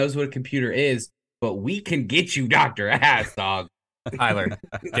 much less knows what a computer is, but we can get you Dr. Ass, dog. Tyler,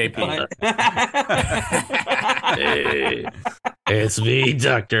 JP. Hey, it's me,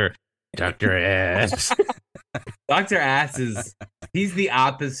 Dr. Ass. Dr. Ass he's the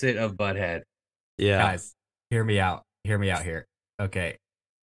opposite of Butthead. Yeah. Guys, hear me out here. Okay.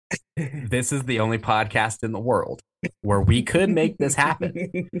 This is the only podcast in the world where we could make this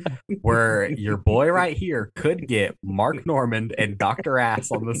happen. Where your boy right here could get Mark Norman and Dr. Ass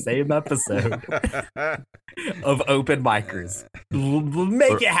on the same episode of Open Micers.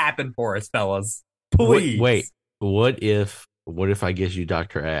 Make it happen for us, fellas. Please. Wait. What if I get you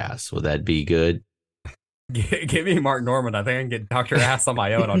Dr. Ass? Would that be good? Give me Mark Norman. I think I can get Dr. Ass on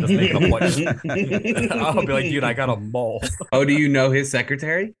my own. I'll just make an appointment. I'll be like, dude, I got a mole. Oh, do you know his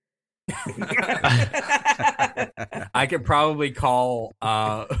secretary? I could probably call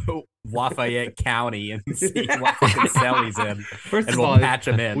Lafayette County and see what fucking cell he's in. First and of we'll all, patch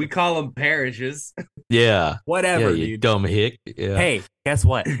him in. We call them parishes. Yeah. Whatever, you dude. Dumb hick. Yeah. Hey, guess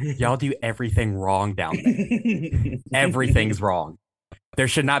what? Y'all do everything wrong down there. Everything's wrong. There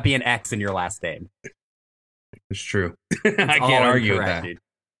should not be an X in your last name. It's true. I can't argue with that. Dude.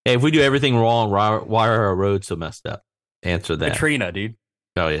 Hey, if we do everything wrong, why are our roads so messed up? Answer that. Katrina, dude.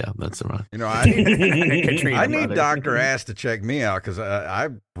 Oh yeah, that's the one. You know, I need brother. Dr. Ass to check me out because I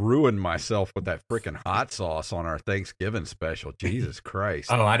ruined myself with that freaking hot sauce on our Thanksgiving special. Jesus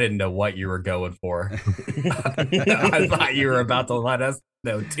Christ. Oh, I didn't know what you were going for. I thought you were about to let us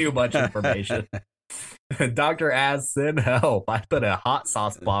know too much information. Dr. Ass said, help. I put a hot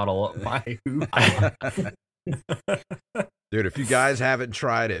sauce bottle up my hoop. Dude, if you guys haven't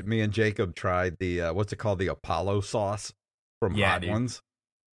tried it, me and Jacob tried the, what's it called? The Apollo sauce from Hot Ones.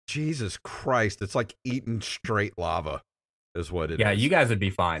 Jesus Christ. It's like eating straight lava is what it is. Yeah, you guys would be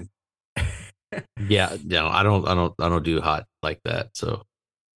fine. Yeah, no, I don't do hot like that. So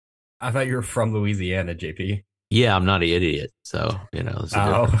I thought you were from Louisiana, JP. Yeah, I'm not an idiot. So, there's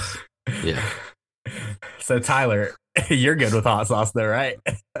a difference. Yeah. So Tyler, you're good with hot sauce though, right?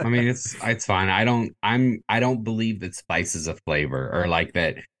 I mean, it's fine. I don't believe that spice is a flavor or like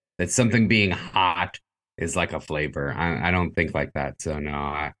that something being hot is like a flavor. I don't think like that. So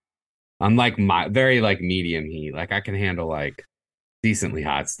no, I'm like very like medium heat. Like I can handle like decently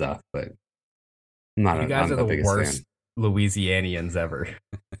hot stuff, but I'm not. You guys are the worst. Louisianians ever.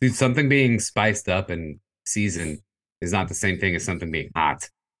 Dude, something being spiced up and seasoned is not the same thing as something being hot.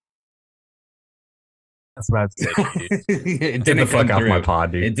 That's what I'd say, dude. It Get the didn't fuck come off through. my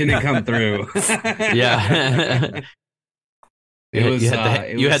pod, dude. It didn't come through. Yeah. It was, you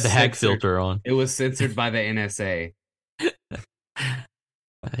had the hack censored. filter on. It was censored by the NSA.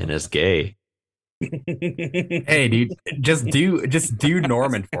 And it's gay. Hey, dude, just do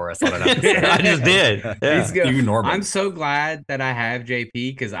Norman for us on an episode. I just did. Yeah. He's good. Do Norman. I'm so glad that I have JP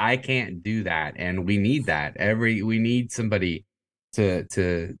because I can't do that, and we need that. We need somebody to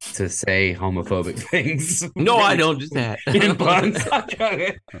say homophobic things. No, I don't do that. In puns.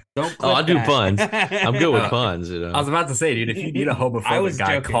 Don't. Oh, I do that. puns. I'm good with puns. You know. I was about to say, dude, if you need a homophobic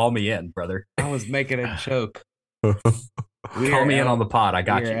guy, joking. call me in, brother. I was making a joke. Call me in on the pod. I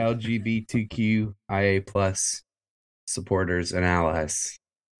got you. LGBTQIA plus supporters and allies.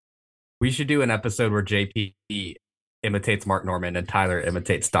 We should do an episode where JP imitates Mark Norman and Tyler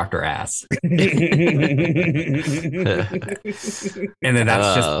imitates Dr. Ass. And then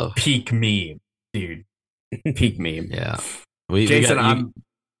that's just peak meme, dude. Peak meme. Yeah. Jason,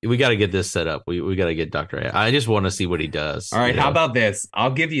 we got to get this set up. We got to get Dr. A. I just want to see what he does. All right. How about this?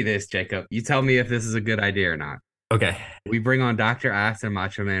 I'll give you this, Jacob. You tell me if this is a good idea or not. Okay. We bring on Dr. Ass and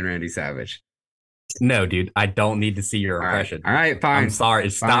Macho Man Randy Savage. No, dude, I don't need to see your impression. All right, fine. I'm sorry.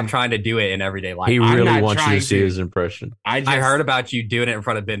 Stop Fine. trying to do it in everyday life. He I'm really not wants you trying to see to. his impression. I heard about you doing it in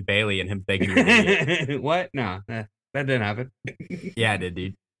front of Ben Bailey and him thinking you were an idiot. What? No, that didn't happen. Yeah, it did,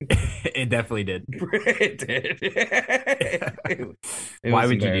 dude. It definitely did. It did. It Why was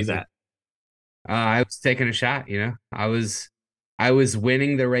would you do embarrassing. that? I was taking a shot, I was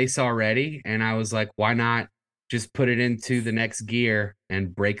winning the race already, and I was like, why not just put it into the next gear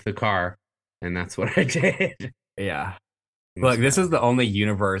and break the car? And that's what I did. Yeah. Look, this is the only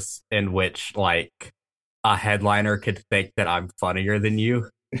universe in which like a headliner could think that I'm funnier than you.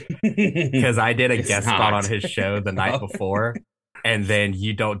 Because I did a It's guest not. spot on his show the night before, and then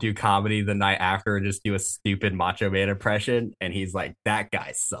you don't do comedy the night after and just do a stupid Macho Man impression, and he's like, "That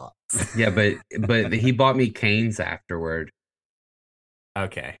guy sucks." Yeah, but he bought me canes afterward.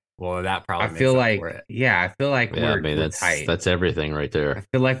 Okay, well that probably. I makes feel up like, for it. yeah, I feel like Yeah, we're that's tight. that's everything right I there.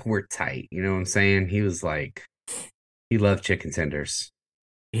 feel like we're tight. You know what I'm saying? He was like, he loved chicken tenders.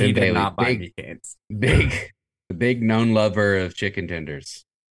 He Ben did Bailey, not buy big- me canes. Big known lover of chicken tenders.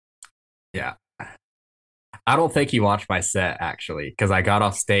 Yeah, I don't think he watched my set actually, because I got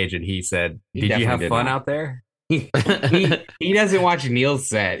off stage and he said, He "Did you have definitely did fun not. out there?" He doesn't watch Neil's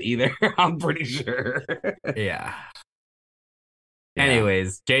set either. I'm pretty sure. Yeah. Yeah.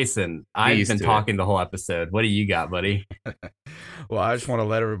 Anyways, Jason, I've used been to it. talking the whole episode. What do you got, buddy? Well, I just want to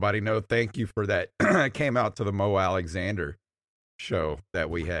let everybody know, thank you for that. I came out to the Mo Alexander show that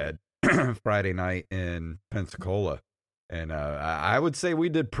we had Friday night in Pensacola. And I would say we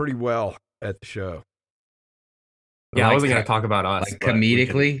did pretty well at the show. Yeah, I Like, wasn't going to talk about us. like but we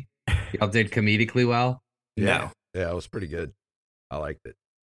can- comedically, y'all did comedically well. No. Yeah, it was pretty good. I liked it.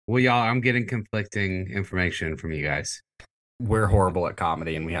 Well, y'all, I'm getting conflicting information from you guys. We're horrible at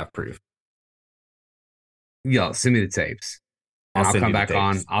comedy and we have proof. Y'all, send me the tapes. And I'll send come you the back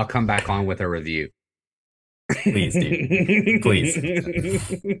on. tapes. I'll come back on with a review. Please, dude. Please.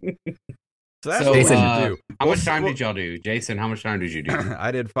 So that's So, what we Jason, should do. How We'll much time we'll- did y'all do? Jason, how much time did you do? I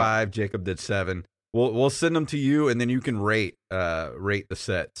did 5. Jacob did 7. We'll send them to you, and then you can rate the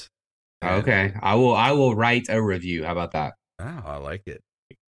sets. And- Okay. I will write a review. How about that? Oh, I like it.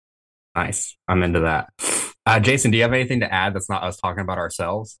 Nice. I'm into that. Jason, do you have anything to add that's not us talking about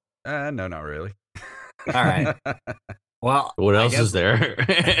ourselves? No, not really. All right. Well, What I else guess- is there?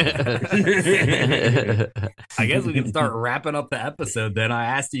 I guess we can start wrapping up the episode then. I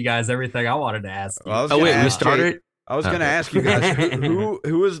asked you guys everything I wanted to ask you. Well, I was Oh gonna wait, we ask started. I was going to Okay. ask you guys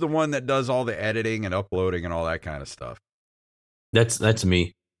who is the one that does all the editing and uploading and all that kind of stuff. That's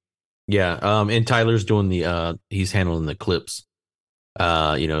me. Yeah. And Tyler's doing he's handling the clips.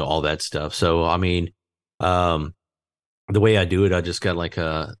 All that stuff. So I mean, the way I do it, I just got like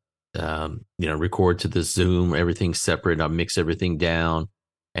record to the Zoom, everything's separate. I mix everything down,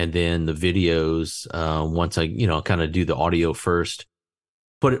 and then the videos. Once I kind of do the audio first,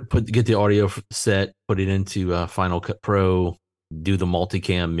 get the audio set, put it into Final Cut Pro, do the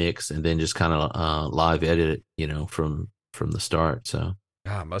multicam mix, and then just kind of live edit it, from the start. So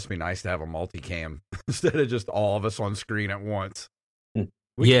It must be nice to have a multicam instead of just all of us on screen at once.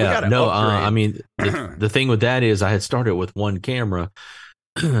 yeah, no, I upgrade. mean the thing with that is I had started with one camera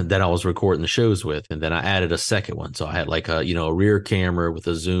that I was recording the shows with, and then I added a second one. So I had like a rear camera with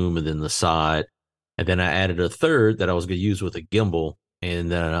a zoom, and then the side, and then I added a third that I was going to use with a gimbal, and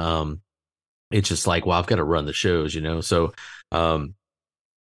then it's just like, well, I've got to run the shows, um,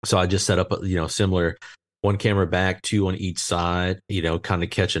 so I just set up, similar, one camera back, two on each side, kind of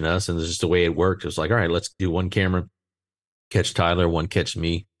catching us. And this is just the way it worked. It was like, all right, let's do one camera, catch Tyler, one catch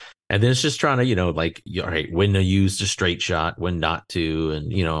me. And then it's just trying to, like, all right, when to use the straight shot, when not to,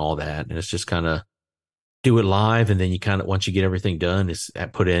 and, all that. And it's just kind of do it live. And then you kind of, once you get everything done, is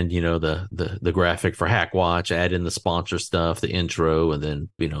put in, the graphic for Hack Watch, add in the sponsor stuff, the intro, and then,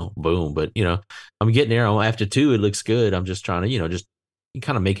 boom. But, I'm getting there. After two, it looks good. I'm just trying to, just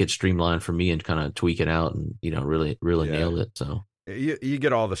kind of make it streamlined for me and kind of tweak it out and, really nail it. So you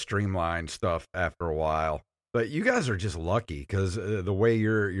get all the streamlined stuff after a while, but you guys are just lucky because the way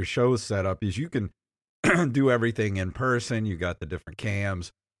your show is set up is you can do everything in person. You got the different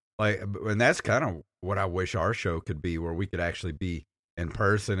cams, and that's kind of what I wish our show could be, where we could actually be in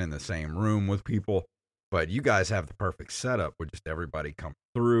person in the same room with people. But you guys have the perfect setup with just everybody come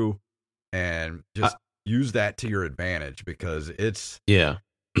through and just use that to your advantage, because it's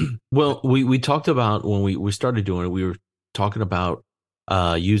well, we talked about when we started doing it, we were talking about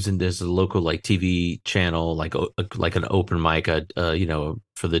using this as a local like TV channel, like an open mic,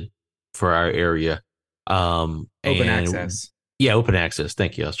 for our area, open access. Yeah, open access.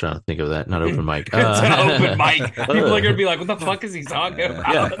 Thank you. I was trying to think of that. Not open mic. It's an open mic. People are gonna be like, "What the fuck is he talking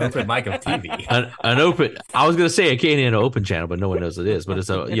about?" Yeah, open mic of TV. An open. I was gonna say Acadian open channel, but no one knows it is. But it's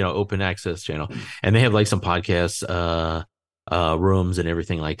a open access channel, and they have like some podcasts, rooms and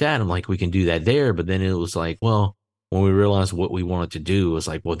everything like that. I'm like, we can do that there. But then it was like, well, when we realized what we wanted to do, it was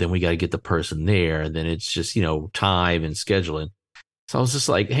like, well, then we got to get the person there, and then it's just time and scheduling. So I was just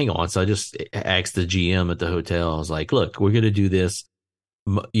like, hang on. So I just asked the GM at the hotel. I was like, look, we're going to do this,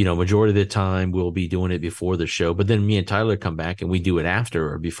 majority of the time we'll be doing it before the show, but then me and Tyler come back and we do it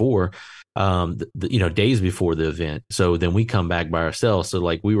after or before, days before the event. So then we come back by ourselves. So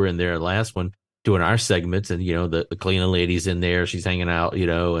like we were in there last one doing our segments, and, the cleaning lady's in there, she's hanging out,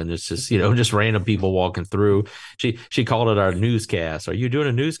 and it's just, just random people walking through. She called it our newscast. Are you doing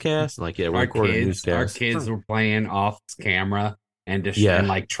a newscast? Like, yeah, we're recording a newscast. Our kids were playing off camera and and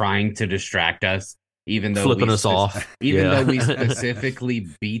like trying to distract us, even though flipping us off, though we specifically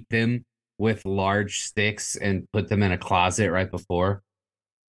beat them with large sticks and put them in a closet right before.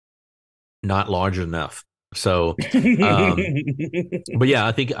 Not large enough. So, but yeah,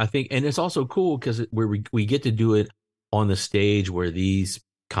 I think, and it's also cool because we get to do it on the stage where these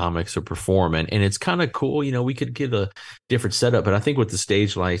comics are performing, and it's kind of cool. We could get a different setup, but I think with the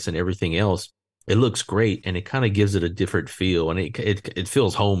stage lights and everything else, it looks great, and it kind of gives it a different feel, and it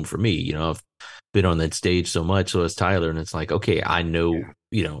feels home for me. I've been on that stage so much, so as Tyler, and it's like, okay, I know,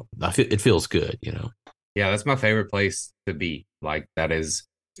 it feels good, Yeah, that's my favorite place to be. Like it's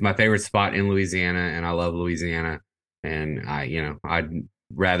my favorite spot in Louisiana, and I love Louisiana, and I'd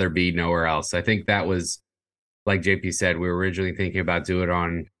rather be nowhere else. I think that was, like JP said, we were originally thinking about doing it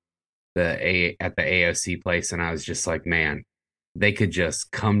on at the AOC place, and I was just like, man, they could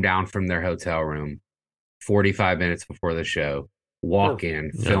just come down from their hotel room 45 minutes before the show, walk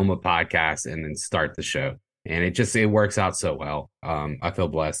in, film a podcast, and then start the show. And it works out so well. I feel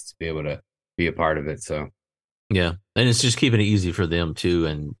blessed to be able to be a part of it. So yeah. And it's just keeping it easy for them too.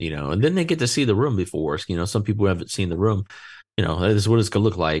 And, and then they get to see the room before. Some people haven't seen the room, this is what it's going to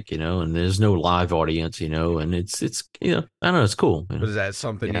look like, and there's no live audience, and it's, I don't know, it's cool. But is that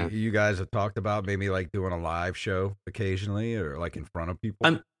something you guys have talked about? Maybe like doing a live show occasionally, or like in front of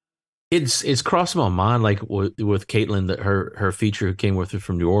people? It's crossed my mind, like with Caitlin, that her feature who came with her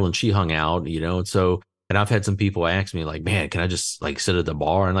from New Orleans, she hung out, and so, and I've had some people ask me like, man, can I just like sit at the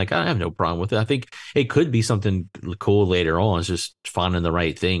bar? And like, I have no problem with it. I think it could be something cool later on. It's just finding the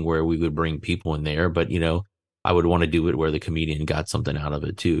right thing where we would bring people in there, but I would want to do it where the comedian got something out of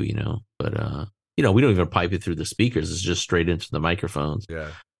it too, but, we don't even pipe it through the speakers. It's just straight into the microphones.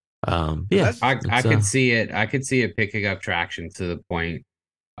 Yeah. I could see it. I could see it picking up traction to the point.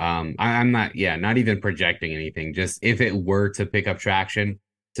 I'm not even projecting anything. Just if it were to pick up traction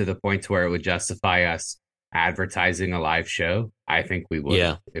to the point to where it would justify us advertising a live show, I think we would.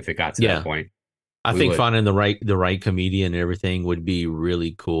 Yeah. If it got to that point. I think finding the right comedian and everything would be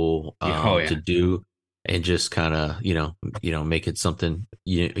really cool to do. And just kind of, make it something,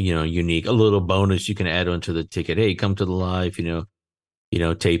 unique, a little bonus you can add onto the ticket. Hey, come to the live,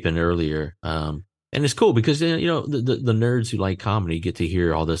 taping earlier. And it's cool because, the nerds who like comedy get to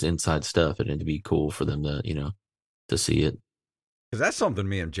hear all this inside stuff, and it'd be cool for them to, to see it. Because that's something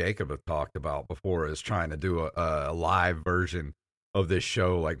me and Jacob have talked about before, is trying to do a live version of this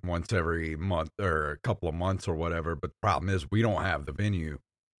show like once every month or a couple of months or whatever. But the problem is we don't have the venue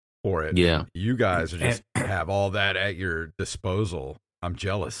for it. Yeah. You guys just have all that at your disposal. I'm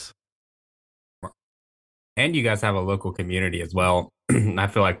jealous. And you guys have a local community as well. I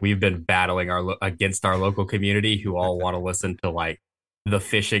feel like we've been battling against our local community who all want to listen to like the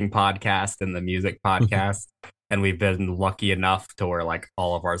fishing podcast and the music podcast. And we've been lucky enough to where like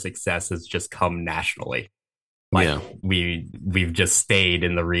all of our success has just come nationally. Like Yeah. we've just stayed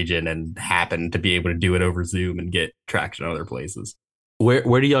in the region and happened to be able to do it over Zoom and get traction other places. Where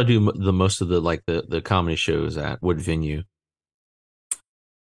do y'all do the most of the comedy shows at? What venue?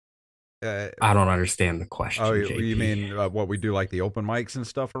 I don't understand the question. Oh, JP. you mean what we do, like the open mics and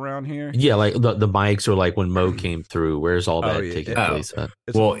stuff around here? Yeah, like the mics, or like when Mo came through. Where's all that yeah. taking place at?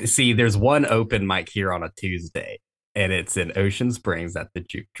 Well, see, there's one open mic here on a Tuesday, and it's in Ocean Springs at the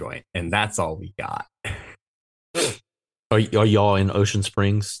Juke Joint, and that's all we got. Are y'all in Ocean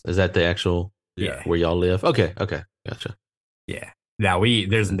Springs? Is that the actual Yeah. where y'all live? Okay, gotcha. Yeah. Now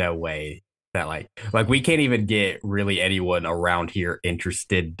there's no way that like we can't even get really anyone around here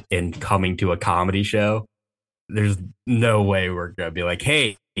interested in coming to a comedy show. There's no way we're gonna be like,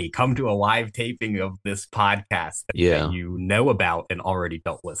 hey, come to a live taping of this podcast that you know about and already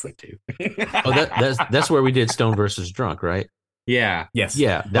don't listen to. That's where we did Stone versus Drunk, right? Yeah. Yes.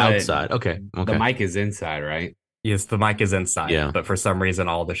 Yeah, the outside. Okay. The mic is inside, right? Yes, the mic is inside. Yeah. But for some reason,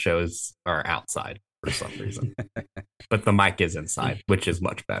 all the shows are outside for some reason. But the mic is inside, which is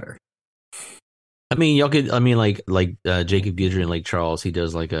much better. I mean, y'all could. I mean, like Jacob Guidry and Lake Charles. He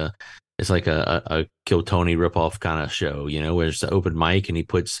does like it's like a Kill Tony ripoff kind of show, where it's an open mic and he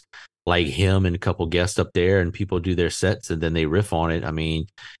puts like him and a couple guests up there and people do their sets and then they riff on it. I mean,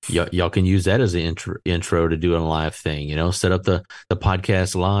 y'all can use that as an intro to do a live thing, set up the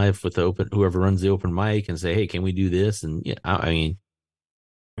podcast live with whoever runs the open mic and say, hey, can we do this? And I mean,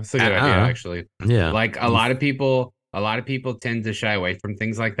 that's a good idea, actually. Yeah. Like a lot of people tend to shy away from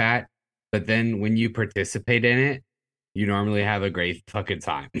things like that. But then when you participate in it, you normally have a great fucking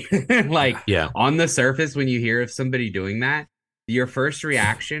time. Like on the surface, when you hear of somebody doing that, your first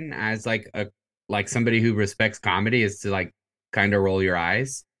reaction as like somebody who respects comedy is to like kind of roll your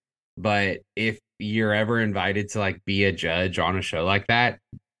eyes. But if you're ever invited to like be a judge on a show like that,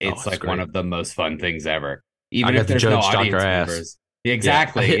 it's like great. One of the most fun things ever. Even if there's no audience members.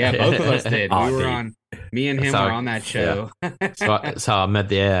 Exactly. Yeah, both of us did. We were on. Me and him were on that show. Yeah. That's how I met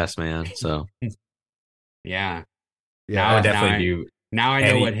the ass, man. So. Yeah. I would definitely do. Now I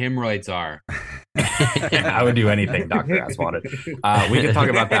know what hemorrhoids are. I would do anything Dr. Ass wanted. We can talk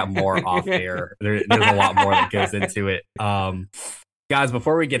about that more off air. There's a lot more that goes into it. Guys,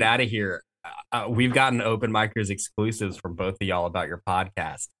 before we get out of here, we've gotten open micers exclusives from both of y'all about your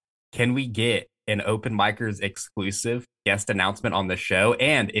podcast. Can we get an open micers exclusive guest announcement on the show?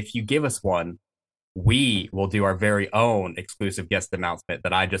 And if you give us one, we will do our very own exclusive guest announcement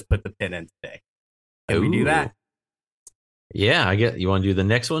that I just put the pin in today. Can we do that? Yeah, I get. You want to do the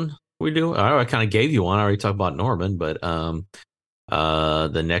next one? We do. I kind of gave you one. I already talked about Norman, but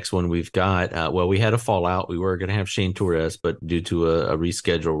the next one we've got. Well, we had a fallout. We were going to have Shane Torres, but due to a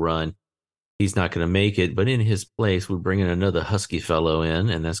reschedule run, he's not going to make it. But in his place, we're bringing another Husky fellow in,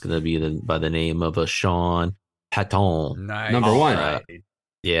 and that's going to be by the name of Sean Patton. Nice. Number one.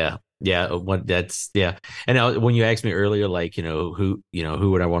 Yeah. And when you asked me earlier, like who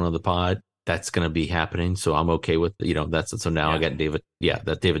would I want on the pod? That's going to be happening, so I'm okay with that's so now I got David. Yeah,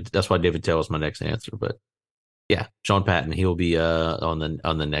 that's why David Tell is my next answer. But yeah, Sean Patton, he'll be on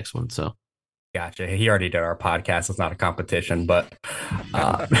the next one. So gotcha. He already did our podcast. It's not a competition, but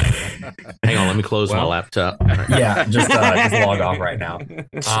hang on, let me close my laptop. Yeah, just log off right now.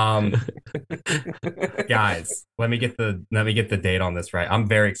 Guys, let me get the date on this right. I'm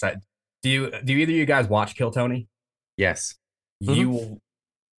very excited. Do either of you guys watch Kill Tony? Yes.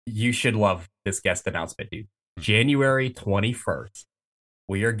 You should love this guest announcement, dude. January 21st,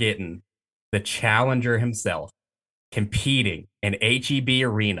 we are getting the challenger himself competing in HEB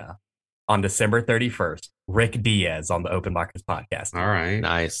Arena on December 31st. Rick Diaz on the Open Micers podcast. All right.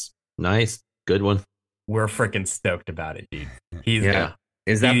 Nice. Good one. We're freaking stoked about it, dude.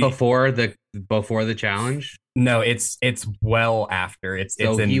 Is that before the challenge? No, it's well after. It's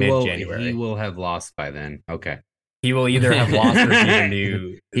in mid-January. He will have lost by then. Okay. He will either have lost or be the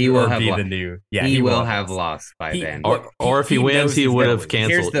new. He will have the new. Yeah, he will have lost by then. Or if he wins, he would have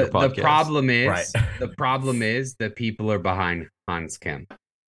canceled your podcast. The problem is that people are behind Hans Kim.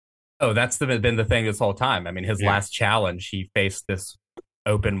 Oh, that's been the thing this whole time. I mean, his last challenge, he faced this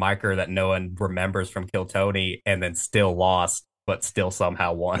open micer that no one remembers from Kill Tony, and then still lost, but still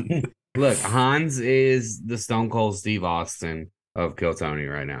somehow won. Look, Hans is the Stone Cold Steve Austin of Kill Tony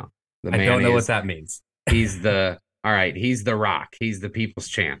right now. I don't know what that means. He's the Rock. He's the people's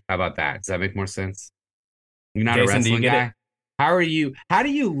champ. How about that? Does that make more sense? You're not Jason, a wrestling guy? How do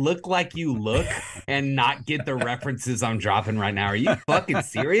you look like you look and not get the references I'm dropping right now? Are you fucking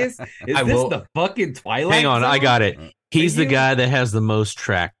serious? Is this the fucking Twilight Hang on, Zone? I got it. He's the guy that has the most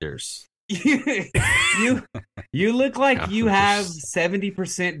tractors. you look like you have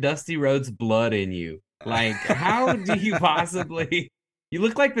 70% Dusty Rhodes blood in you. Like, how do you possibly? You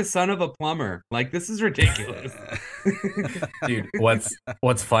look like the son of a plumber. Like, this is ridiculous. Dude,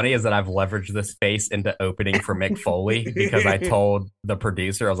 what's funny is that I've leveraged this face into opening for Mick Foley because I told the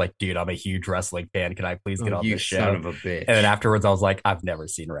producer, I was like, dude, I'm a huge wrestling fan. Can I please get on this show? Son of a bitch. And then afterwards, I was like, I've never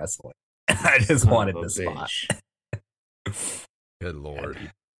seen wrestling. I just wanted this spot. Good Lord.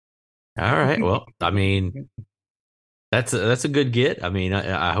 All right. Well, I mean, that's a good get. I mean,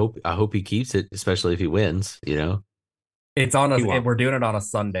 I hope he keeps it, especially if he wins. You know, it's on we're doing it on a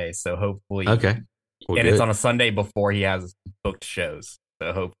Sunday, so hopefully, okay. Well, and good. it's on a Sunday before he has booked shows,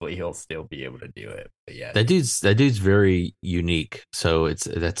 so hopefully he'll still be able to do it. But yeah, that dude's very unique. So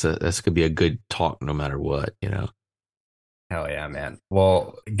that's gonna be a good talk no matter what. You know. Hell yeah, man.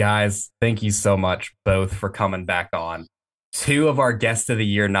 Well, guys, thank you so much both for coming back on. 2 of our Guest of the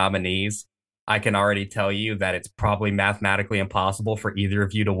Year nominees. I can already tell you that it's probably mathematically impossible for either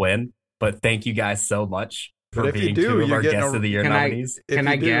of you to win, but thank you guys so much for being 2 of our Guest of the Year nominees. Can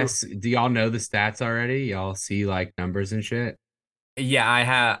I guess? Do y'all know the stats already? Y'all see like numbers and shit? Yeah,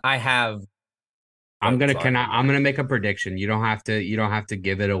 I have. I'm gonna make a prediction. You don't have to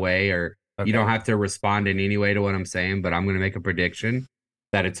give it away, or you don't have to respond in any way to what I'm saying, but I'm gonna make a prediction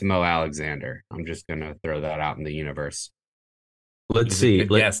that it's Mo Alexander. I'm just gonna throw that out in the universe. Let's see.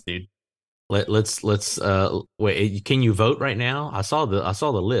 Yes, dude. Let's wait. Can you vote right now? I saw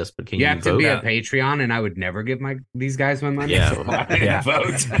the list, but can you have vote? To be a Patreon, and I would never give these guys my money. Yeah, so yeah.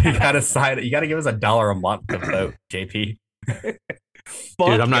 Vote. You gotta give us $1 a month to vote, JP.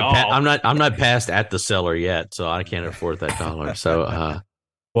 Dude, I'm not passed at the cellar yet, so I can't afford that $1. So,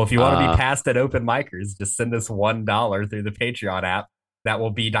 well, if you want to be passed at open micers, just send us $1 through the Patreon app. That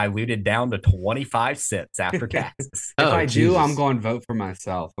will be diluted down to 25 cents after taxes. If I do, I'm going to vote for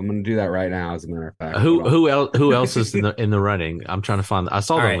myself. I'm going to do that right now. As a matter of fact, who else is in the running? I'm trying to find. I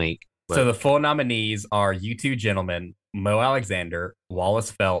saw the link. But... So the full nominees are you 2 gentlemen, Mo Alexander, Wallace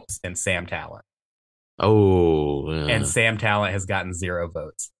Phelps, and Sam Talent. Oh, yeah. And Sam Talent has gotten 0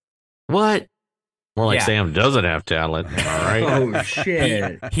 votes. What? More like Sam doesn't have talent. All right. Oh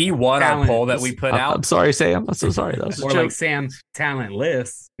shit! He won our poll that we put out. I'm sorry, Sam. I'm so sorry. That was a joke. Like Sam's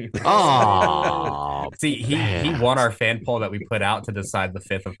talentless. Oh, see, he won our fan poll that we put out to decide the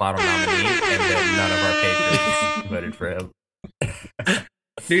 5th and final nominee, and then none of our patrons voted for him.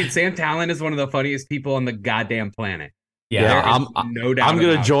 Dude, Sam Talent is one of the funniest people on the goddamn planet. Yeah, no doubt. I'm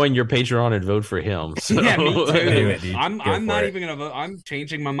gonna join your Patreon and vote for him. So. Yeah, me too. I'm not even gonna vote. I'm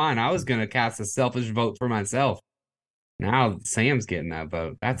changing my mind. I was gonna cast a selfish vote for myself. Now Sam's getting that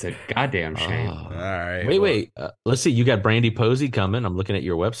vote. That's a goddamn shame. All right. Wait. Let's see. You got Brandy Posey coming. I'm looking at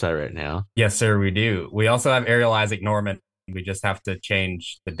your website right now. Yes, sir. We do. We also have Ariel Isaac Norman. We just have to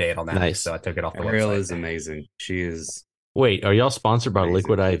change the date on that. Nice. So I took it off the Ariel website. is amazing. She is. Wait, are y'all sponsored by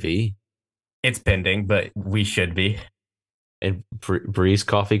Liquid IV? It's pending, but we should be. And Breeze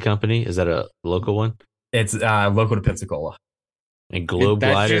Coffee Company, is that a local one? It's local to Pensacola. And Globe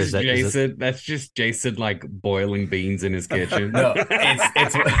Glider, is that Jason? That's just Jason like boiling beans in his kitchen. No,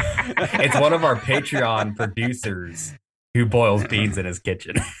 it's one of our Patreon producers who boils beans in his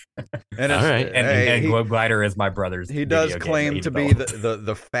kitchen. And all right, and Globe Glider is my brother's. He does claim to be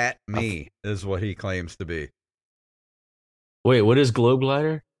the fat me, is what he claims to be. Wait, what is Globe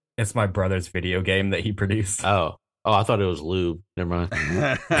Glider? It's my brother's video game that he produced. Oh, I thought it was lube. Never mind.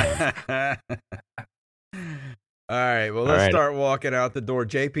 All right, well, let's start walking out the door.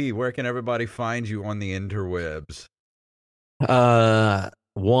 JP, where can everybody find you on the interwebs?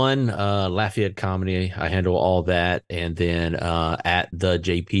 Lafayette Comedy. I handle all that, and then at the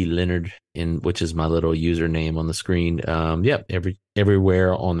JP Leonard, which is my little username on the screen.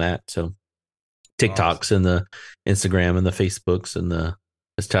 Everywhere on that. So TikToks awesome. And the Instagram and the Facebooks and the,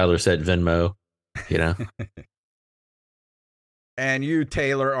 as Tyler said, Venmo. You know. And you,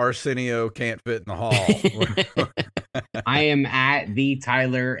 Taylor Arceneaux, can't fit in the hall. I am at the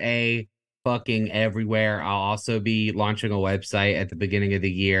Tyler A fucking everywhere. I'll also be launching a website at the beginning of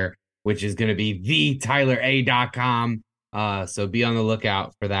the year, which is going to be thetylara.com. So be on the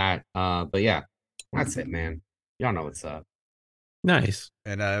lookout for that. But yeah, that's it, man. Y'all know what's up. Nice.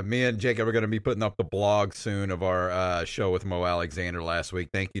 And me and Jacob are going to be putting up the blog soon of our show with Mo Alexander last week.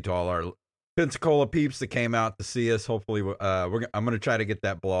 Thank you to all our Pensacola peeps that came out to see us. Hopefully, I'm going to try to get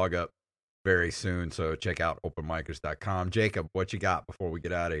that blog up very soon. So check out openmicers.com. Jacob, what you got before we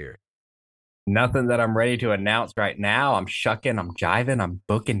get out of here? Nothing that I'm ready to announce right now. I'm shucking, I'm jiving, I'm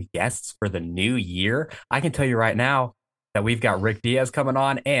booking guests for the new year. I can tell you right now that we've got Rick Diaz coming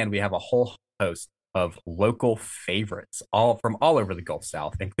on, and we have a whole host of local favorites, all from all over the Gulf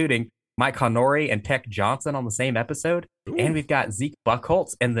South, including Mike Honori and Tech Johnson on the same episode. Ooh. And we've got Zeke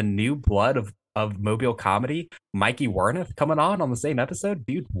Buckholtz and the new blood of Mobile comedy, Mikey Werniff, coming on the same episode.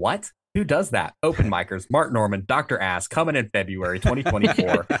 Dude, what? Who does that? Open micers, Mark Norman, Dr. Ass, coming in February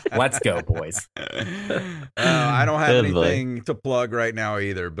 2024. Let's go, boys. I don't have anything to plug right now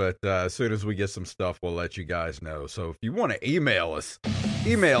either, but as soon as we get some stuff, we'll let you guys know. So if you want to email us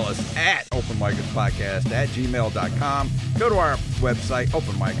at openmicerspodcast@gmail.com. Go to our website,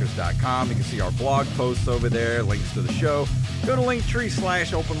 openmicers.com. You can see our blog posts over there, links to the show. Go to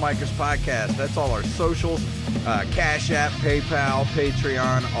linktree/openmicerspodcast. That's all our socials, Cash App, PayPal,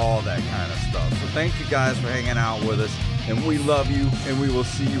 Patreon, all that kind of stuff. So thank you guys for hanging out with us, and we love you, and we will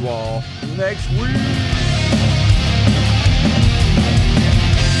see you all next week.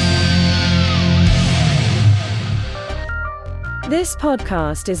 This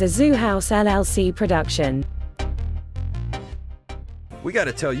podcast is a Zoo House LLC production. We got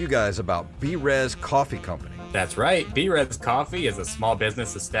to tell you guys about B-Res Coffee Company. That's right. B-Res Coffee is a small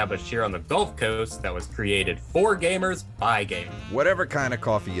business established here on the Gulf Coast that was created for gamers by gamers. Whatever kind of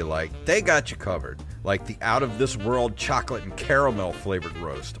coffee you like, they got you covered. Like the out-of-this-world chocolate and caramel flavored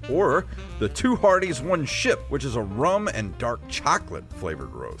roast, or the Two Hardies One Ship, which is a rum and dark chocolate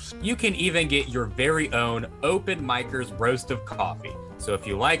flavored roast. You can even get your very own Open Micers roast of coffee. So if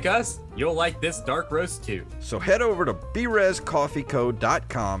you like us, you'll like this dark roast too. So head over to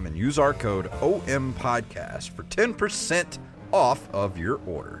brescoffeeco.com and use our code OMPodcast for 10% off of your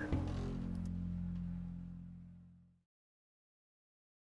order.